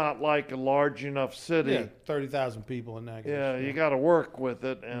 But it's not like a large enough city. Yeah, 30,000 people in Natchitoches. Yeah, you got to work with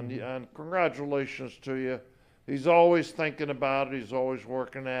it, and congratulations to you. He's always thinking about it. He's always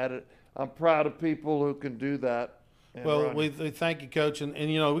working at it. I'm proud of people who can do that. And well, we thank you, Coach, and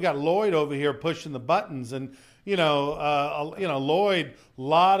we got Lloyd over here pushing the buttons, and Lloyd, a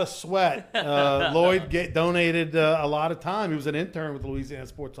lot of sweat. Lloyd donated a lot of time. He was an intern with the Louisiana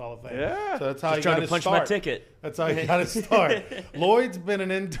Sports Hall of Fame. Yeah, so that's how he trying got to his punch start. my ticket. That's how he got his start. Lloyd's been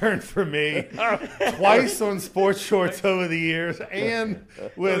an intern for me twice on Sports Shorts over the years, and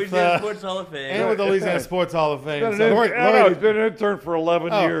with Louisiana Sports Hall of Fame, and with the Louisiana Sports Hall of Fame. He's been an intern for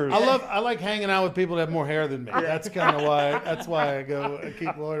 11 years. I like hanging out with people that have more hair than me. That's kind of why. That's why I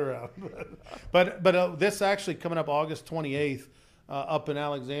keep Lloyd around. But this actually coming up August 28th. Up in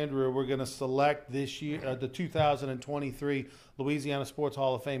Alexandria, we're going to select this year the 2023 Louisiana Sports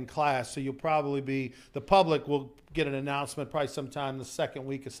Hall of Fame class. So you'll probably the public will get an announcement probably sometime the second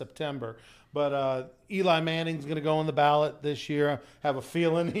week of September. But Eli Manning's going to go on the ballot this year. I have a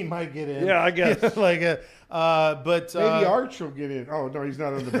feeling he might get in. Yeah, I guess. But maybe Arch will get in. Oh no, he's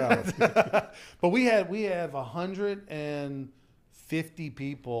not on the ballot. But we have 150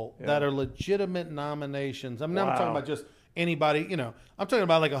 people that are legitimate nominations. I mean, I'm talking about just anybody, I'm talking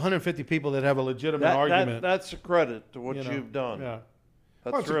about like 150 people that have a legitimate argument. That's a credit to what you've done. Yeah.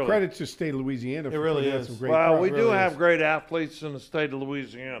 It's a credit to the state of Louisiana. It really is. Some great we do have great athletes in the state of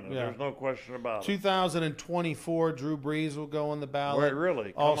Louisiana. Yeah. There's no question about it. 2024, Drew Brees will go on the ballot. Wait,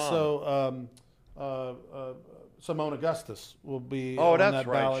 really? Come also, Simone Augustus will be on that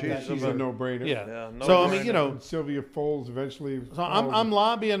ballot. She's a no-brainer. Yeah. I mean, Sylvia Foles eventually. So I'm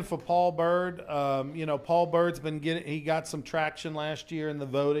lobbying for Paul Bird. Paul Bird's he got some traction last year in the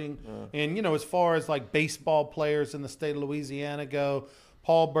voting. And, as far as like baseball players in the state of Louisiana go,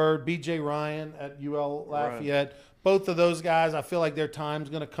 Paul Bird, B.J. Ryan at UL Lafayette, both of those guys, I feel like their time's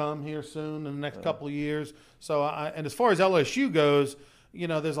going to come here soon in the next couple of years. So, and as far as LSU goes,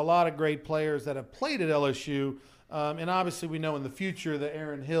 there's a lot of great players that have played at LSU. And obviously, we know in the future the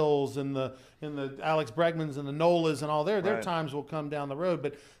Aaron Hills and the Alex Bregmans and the Nolas and all their times will come down the road.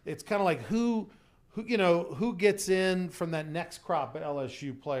 But it's kind of like who gets in from that next crop of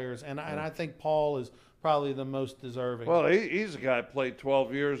LSU players, and I think Paul is probably the most deserving. Well, he's a guy who played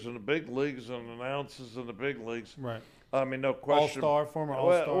 12 years in the big leagues and announces in the big leagues. Right. I mean, no question. All-star, former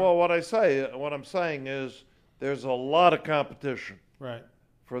all-star. Well, what I'm saying is there's a lot of competition. Right.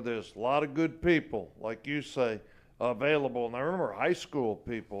 For this, a lot of good people, like you say, available. And I remember high school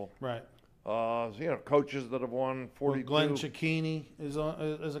people. Right. Coaches that have won 42. Glenn Cicchini is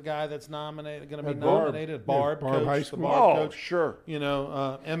a guy that's going to be nominated. Barb coach, High School. Coach. Sure.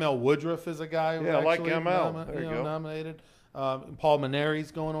 ML Woodruff is a guy who like actually ML. Nominated. Paul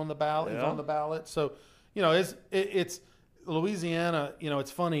Maneri's going on the ballot. He's on the ballot. So, it's Louisiana.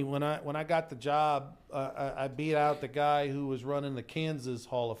 It's funny when I got the job, I beat out the guy who was running the Kansas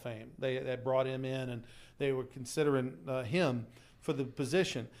Hall of Fame. They brought him in and they were considering him for the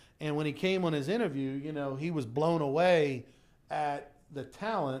position. And when he came on his interview, he was blown away at the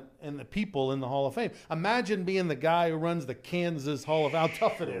talent and the people in the Hall of Fame. Imagine being the guy who runs the Kansas Hall of Fame, how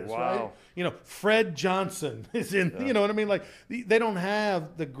tough it is, wow. right? Fred Johnson is in, you know what I mean? Like, they don't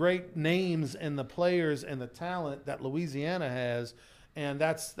have the great names and the players and the talent that Louisiana has. And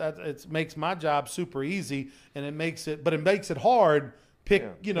it makes my job super easy, and it makes it hard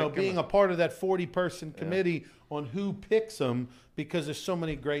being a part of that 40-person committee on who picks them, because there's so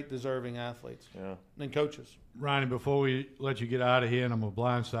many great deserving athletes and coaches. Ronnie, before we let you get out of here, and I'm going to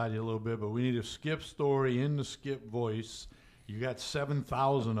blindside you a little bit, but we need a Skip story in the Skip voice. You got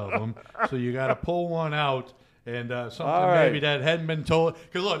 7,000 of them, so you got to pull one out, and something maybe that hadn't been told.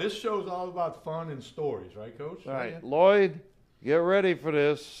 Because, look, this show's all about fun and stories, right, Coach? All right. Lloyd, get ready for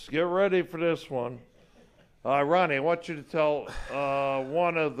this. Get ready for this one. Ronnie, I want you to tell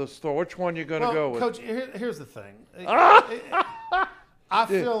one of the stories. Which one you going to go with? Coach, here's the thing. I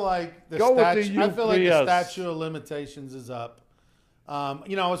feel like the statute of limitations is up.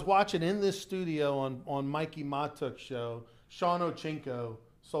 You know, I was watching in this studio on Mikey Matuk's show, Sean Ochinko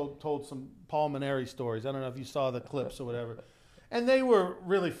told some Paul Maneri stories. I don't know if you saw the clips or whatever. And they were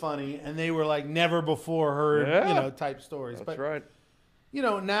really funny, and they were like never before heard, you know, type stories. That's right. You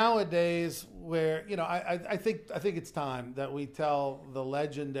know, nowadays where, you know, I think it's time that we tell the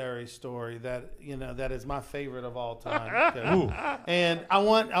legendary story that, you know, that is my favorite of all time. And I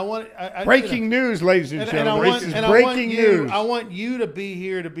want breaking news, ladies and gentlemen. Breaking news. I want you to be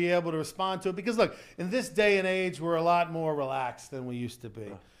here to be able to respond to it, because look, in this day and age, we're a lot more relaxed than we used to be.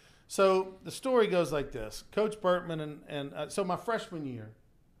 So the story goes like this. Coach Bertman so my freshman year,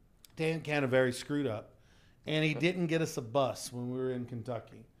 Dan Canevari screwed up, and he didn't get us a bus when we were in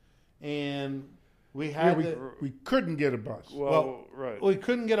Kentucky. And we had we couldn't get a bus. Well, right. We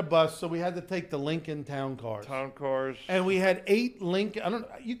couldn't get a bus, so we had to take the Lincoln Town Cars. Town cars. And we had 8 Lincoln.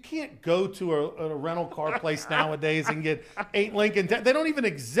 You can't go to a rental car place nowadays and get 8 Lincoln. They don't even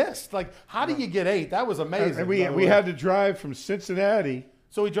exist. Like, how do you get 8? That was amazing. And we had to drive from Cincinnati.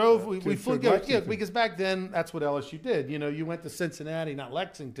 So we drove, we flew, because back then that's what LSU did. You know, you went to Cincinnati, not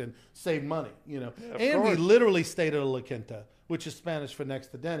Lexington, saved money, you know. And we literally stayed at a La Quinta, which is Spanish for next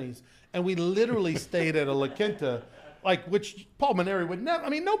to Denny's. And we literally stayed at a La Quinta, like, which Paul Maneri would never, I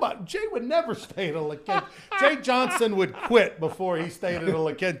mean, Jay would never stay at a La Quinta. Jay Johnson would quit before he stayed at a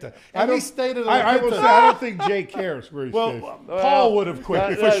La Quinta. And we stayed at a La Quinta. I don't think Jay cares where he stays. Paul would have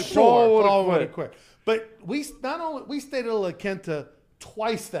quit, for sure. Paul would have quit. But we stayed at a La Quinta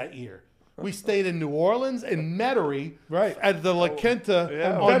twice that year. We stayed in New Orleans and Metairie, at the La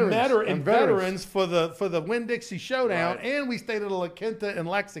Quinta on Veterans for the Winn-Dixie Showdown, and we stayed at a La Quinta in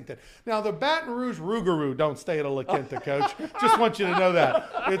Lexington. Now the Baton Rouge Rougarou don't stay at a La Quinta, Coach. Just want you to know that.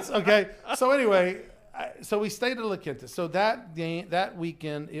 It's okay. So anyway, so we stayed at La Quinta. So that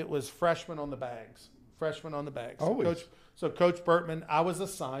weekend it was freshmen on the bags. Freshmen on the bags. Always. So Coach Bertman, I was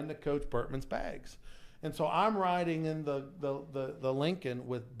assigned to Coach Bertman's bags. And so I'm riding in the Lincoln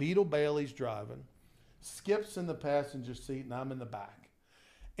with Beetle Bailey's driving, Skip's in the passenger seat, and I'm in the back.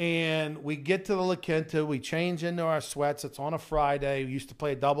 And we get to the La Quinta. We change into our sweats. It's on a Friday. We used to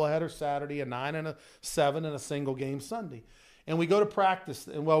play a doubleheader Saturday, a 9 and a 7, and a single game Sunday. And we go to practice.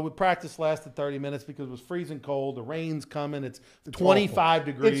 And, well, practice lasted 30 minutes because it was freezing cold. The rain's coming. It's 25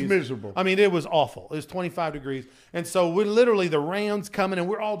 degrees. It's miserable. I mean, it was awful. It was 25 degrees. And so we're literally, the rain's coming, and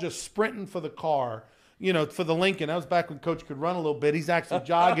we're all just sprinting for the car. You know, for the Lincoln. That was back when Coach could run a little bit. He's actually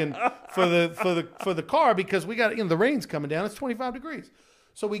jogging for the car because we got, you know, the rain's coming down. It's 25 degrees.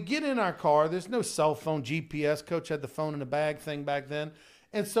 So we get in our car. There's no cell phone, GPS. Coach had the phone in the bag thing back then.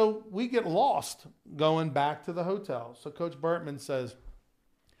 And so we get lost going back to the hotel. So Coach Bertman says,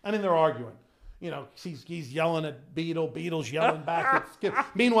 I mean, they're arguing. You know, he's yelling at Beetle. Beetle's yelling back at Skip.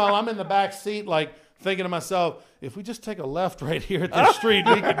 Meanwhile, I'm in the back seat, like, thinking to myself, if we just take a left right here at this street,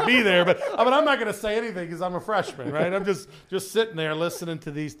 we could be there. But I mean, I'm not going to say anything because I'm a freshman, right? I'm just sitting there listening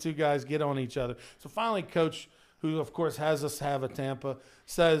to these two guys get on each other. So finally, Coach, who of course has us have a Tampa,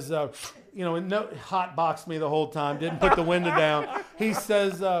 says, you know, hot boxed me the whole time, didn't put the window down. He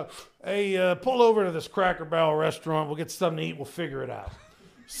says, hey, pull over to this Cracker Barrel restaurant. We'll get something to eat. We'll figure it out.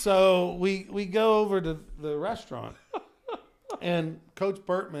 So we go over to the restaurant, and Coach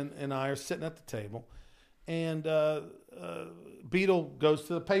Bertman and I are sitting at the table. And Beetle goes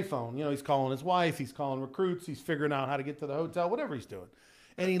to the payphone. You know, he's calling his wife. He's calling recruits. He's figuring out how to get to the hotel, whatever he's doing.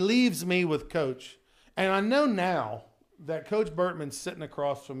 And he leaves me with Coach. And I know now that Coach Bertman's sitting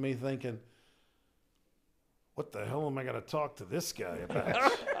across from me thinking, what the hell am I going to talk to this guy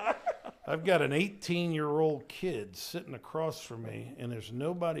about? I've got an 18-year-old kid sitting across from me, and there's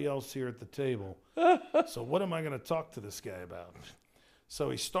nobody else here at the table. So what am I going to talk to this guy about? So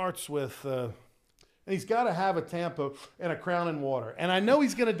he starts with... and he's got to have a Tampa and a Crown and Water. And I know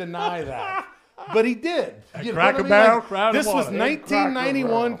he's going to deny that, but he did. You Cracker Barrel, Crown this and Water. Was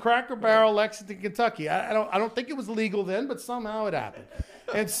 1991 Cracker Barrel, Lexington, Kentucky. I don't think it was legal then, but somehow it happened.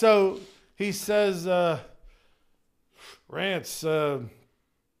 And so he says, Rantz,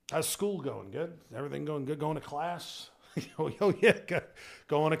 how's school going? Good? Everything going good? Going to class? Oh, yeah,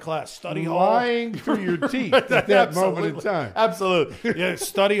 going to class. Study hall. Lying through your teeth at that moment in time. Absolutely. Yeah,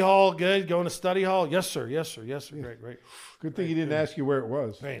 study hall, good. Going to study hall. Yes, sir. Yes, sir. Yes, sir. Great, great. Good thing he didn't ask you where it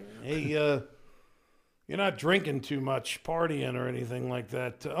was. Right. Hey, you're not drinking too much, partying or anything like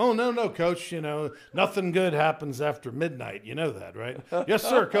that. Oh, no, Coach. You know, nothing good happens after midnight. You know that, right? Yes,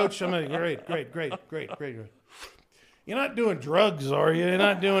 sir, Coach. I'm great. You're not doing drugs, are you? You're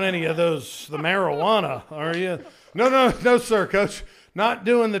not doing any of those, the marijuana, are you? No, sir, Coach. Not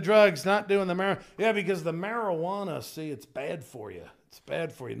doing the drugs, not doing the marijuana. Yeah, because the marijuana, see, it's bad for you. It's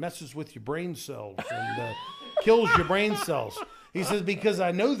bad for you. It messes with your brain cells and kills your brain cells. He says, because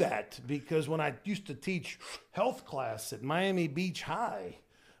I know that. Because when I used to teach health class at Miami Beach High,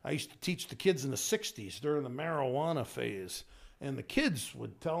 I used to teach the kids in the 60s during the marijuana phase. And the kids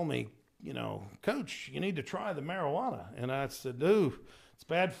would tell me, you know, Coach, you need to try the marijuana. And I said, dude, it's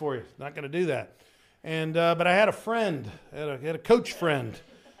bad for you. Not going to do that. And but I had a friend, had a coach friend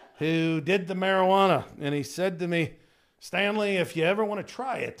who did the marijuana. And he said to me, Stanley, if you ever want to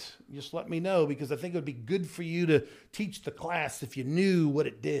try it, just let me know, because I think it would be good for you to teach the class if you knew what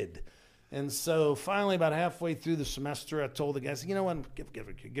it did. And so finally, about halfway through the semester, I told the guys, you know what, give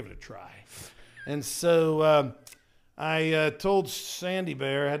it a try. And so I told Sandy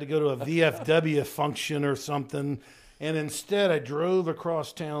Bear I had to go to a VFW function or something. And instead, I drove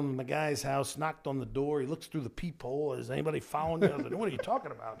across town to the guy's house, knocked on the door. He looks through the peephole. Is anybody following me? I said, what are you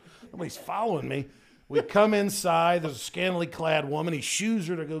talking about? Nobody's following me. We come inside. There's a scantily clad woman. He shoos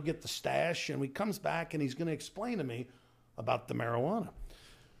her to go get the stash. And he comes back, and he's going to explain to me about the marijuana.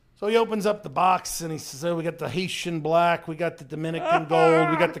 So he opens up the box, and he says, oh, we got the Haitian black. We got the Dominican gold.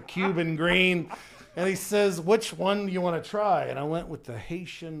 We got the Cuban green. And he says, which one do you want to try? And I went with the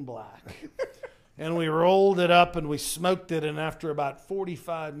Haitian black. And we rolled it up, and we smoked it. And after about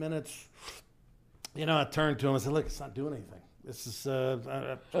 45 minutes, you know, I turned to him and said, look, it's not doing anything. This is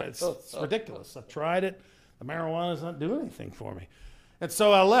it's ridiculous. I tried it. The marijuana's not doing anything for me. And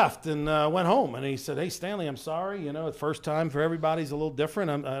so I left and went home. And he said, hey, Stanley, I'm sorry. You know, the first time for everybody's a little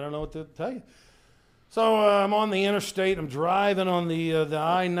different. I don't know what to tell you. So I'm on the interstate. I'm driving on the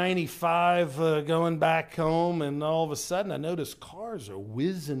I-95 going back home. And all of a sudden, I notice cars are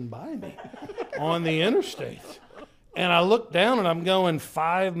whizzing by me on the interstate. And I look down, and I'm going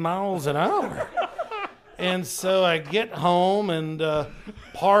 5 miles an hour. And so I get home and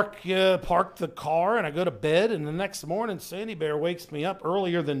park the car, and I go to bed. And the next morning, Sandy Bear wakes me up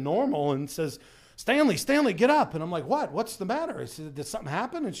earlier than normal and says, Stanley, get up. And I'm like, what? What's the matter? I said, did something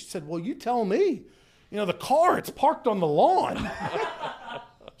happen? And she said, well, you tell me. You know, the car, it's parked on the lawn.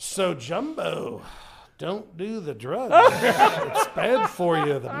 So, Jumbo, don't do the drugs. It's bad for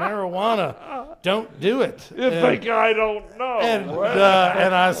you. The marijuana, don't do it. You think I don't know?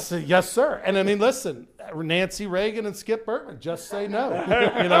 And I said, yes, sir. And I mean, listen, Nancy Reagan and Skip Bertman, just say no.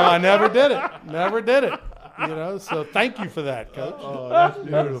 You know, I never did it. Never did it. You know, so thank you for that, Coach. Oh, that's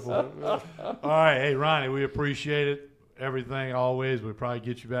beautiful. All right. Hey, Ronnie, we appreciate it. Everything, always. We'll probably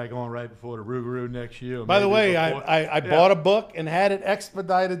get you back on right before the Rougarou next year. By the way, I bought a book and had it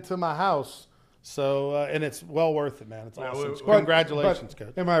expedited to my house. So, and it's well worth it, man. It's awesome. Congratulations,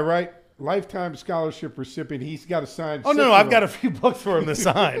 Coach. Am I right? Lifetime scholarship recipient. He's got to sign. Oh no, I've got a few books for him to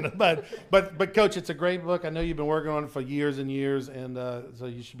sign. But Coach, it's a great book. I know you've been working on it for years and years, and so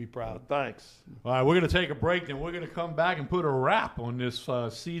you should be proud. Thanks. All right, we're going to take a break, then we're going to come back and put a wrap on this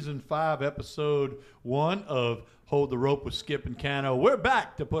season 5, episode 1 of Hold the Rope with Skip and Cano. We're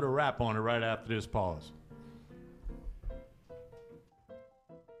back to put a wrap on it right after this pause.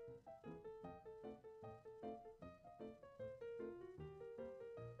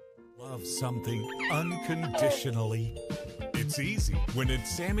 Love something unconditionally. It's easy when it's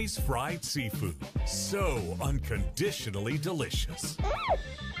Sammy's Fried Seafood. So unconditionally delicious.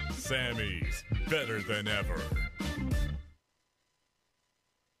 Sammy's, better than ever.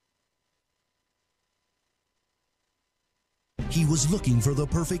 He was looking for the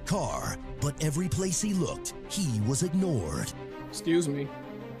perfect car, but every place he looked, he was ignored. Excuse me.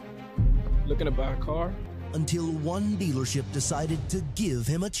 Looking to buy a car? Until one dealership decided to give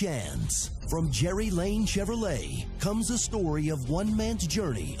him a chance. From Jerry Lane Chevrolet comes a story of one man's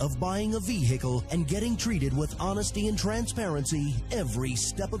journey of buying a vehicle and getting treated with honesty and transparency every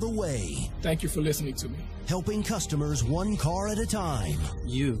step of the way. Thank you for listening to me. Helping customers one car at a time.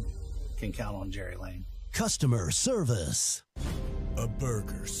 You can count on Jerry Lane. Customer service. A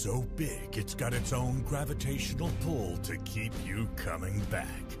burger so big it's got its own gravitational pull to keep you coming back.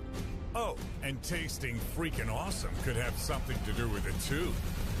 Oh, and tasting freaking awesome could have something to do with it too.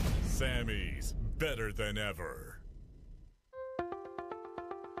 Sammy's, better than ever.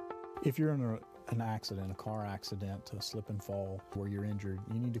 If you're in an accident, a car accident, a slip and fall where you're injured,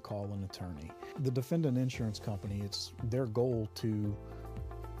 you need to call an attorney. The defendant insurance company, it's their goal to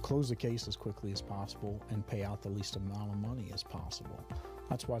close the case as quickly as possible and pay out the least amount of money as possible.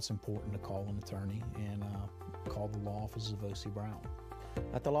 That's why it's important to call an attorney and call the law offices of O.C. Brown.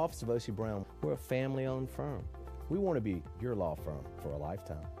 At the law office of O.C. Brown, we're a family-owned firm. We want to be your law firm for a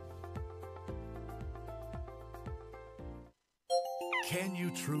lifetime. Can you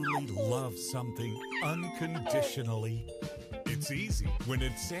truly love something unconditionally? It's easy when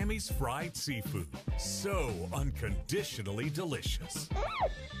it's Sammy's Fried Seafood. So unconditionally delicious.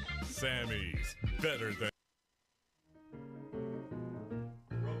 Sammy's, better than...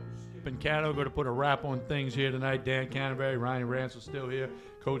 Cano going to put a wrap on things here tonight. Dan Canevari, Ronnie Rantz is still here,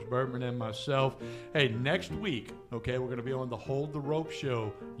 Coach Bertman, and myself. Hey, next week, okay, we're going to be on the Hold the Rope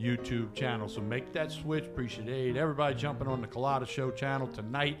Show YouTube channel. So make that switch. Appreciate everybody jumping on the Collada Show channel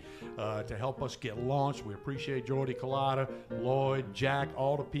tonight to help us get launched. We appreciate Jordy Collada, Lloyd, Jack,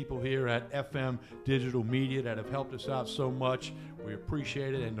 all the people here at FM Digital Media that have helped us out so much. We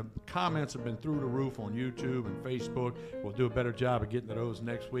appreciate it, and the comments have been through the roof on YouTube and Facebook. We'll do a better job of getting to those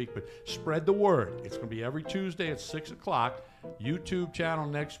next week, but spread the word. It's going to be every Tuesday at 6 o'clock. YouTube channel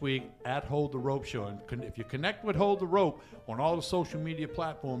next week at Hold the Rope Show. And if you connect with Hold the Rope on all the social media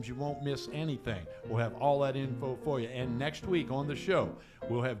platforms, you won't miss anything. We'll have all that info for you. And next week on the show,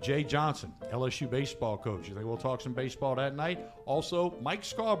 we'll have Jay Johnson, LSU baseball coach. You think we'll talk some baseball that night? Also, Mike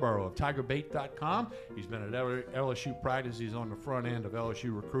Scarborough of TigerBait.com. He's been at LSU practice. He's on the front end of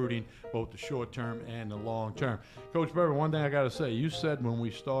LSU recruiting, both the short term and the long term. Coach Berger, one thing I got to say, you said when we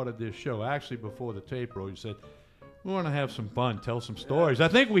started this show, actually before the tape roll, you said, we want to have some fun, tell some stories. I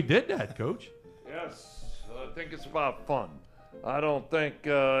think we did that, Coach. Yes, I think it's about fun. I don't think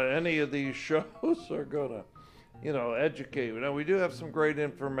any of these shows are going to, educate. Now, we do have some great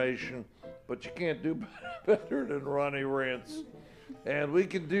information, but you can't do better than Ronnie Rantz. And we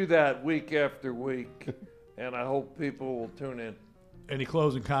can do that week after week, and I hope people will tune in. Any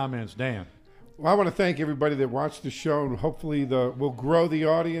closing comments, Dan? Well, I want to thank everybody that watched the show, and hopefully we'll grow the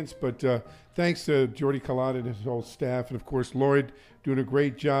audience. But thanks to Jordy Collada and his whole staff, and of course Lloyd doing a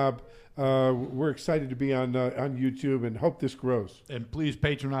great job. We're excited to be on YouTube and hope this grows. And please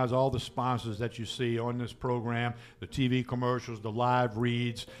patronize all the sponsors that you see on this program, the TV commercials, the live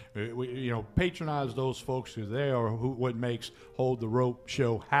reads. Patronize those folks because they are what makes Hold the Rope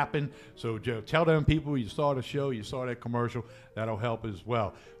Show happen. So tell them people you saw the show, you saw that commercial. That'll help as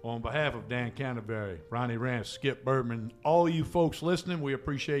well. On behalf of Dan Canevari, Ronnie Rantz, Skip Bertman, all you folks listening, we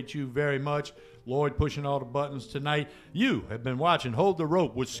appreciate you very much. Lloyd pushing all the buttons tonight. You have been watching Hold the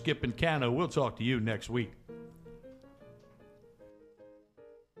Rope with Skip and Cano. We'll talk to you next week.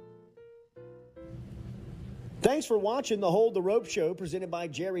 Thanks for watching the Hold the Rope Show presented by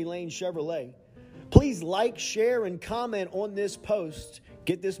Jerry Lane Chevrolet. Please like, share, and comment on this post.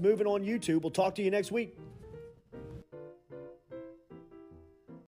 Get this moving on YouTube. We'll talk to you next week.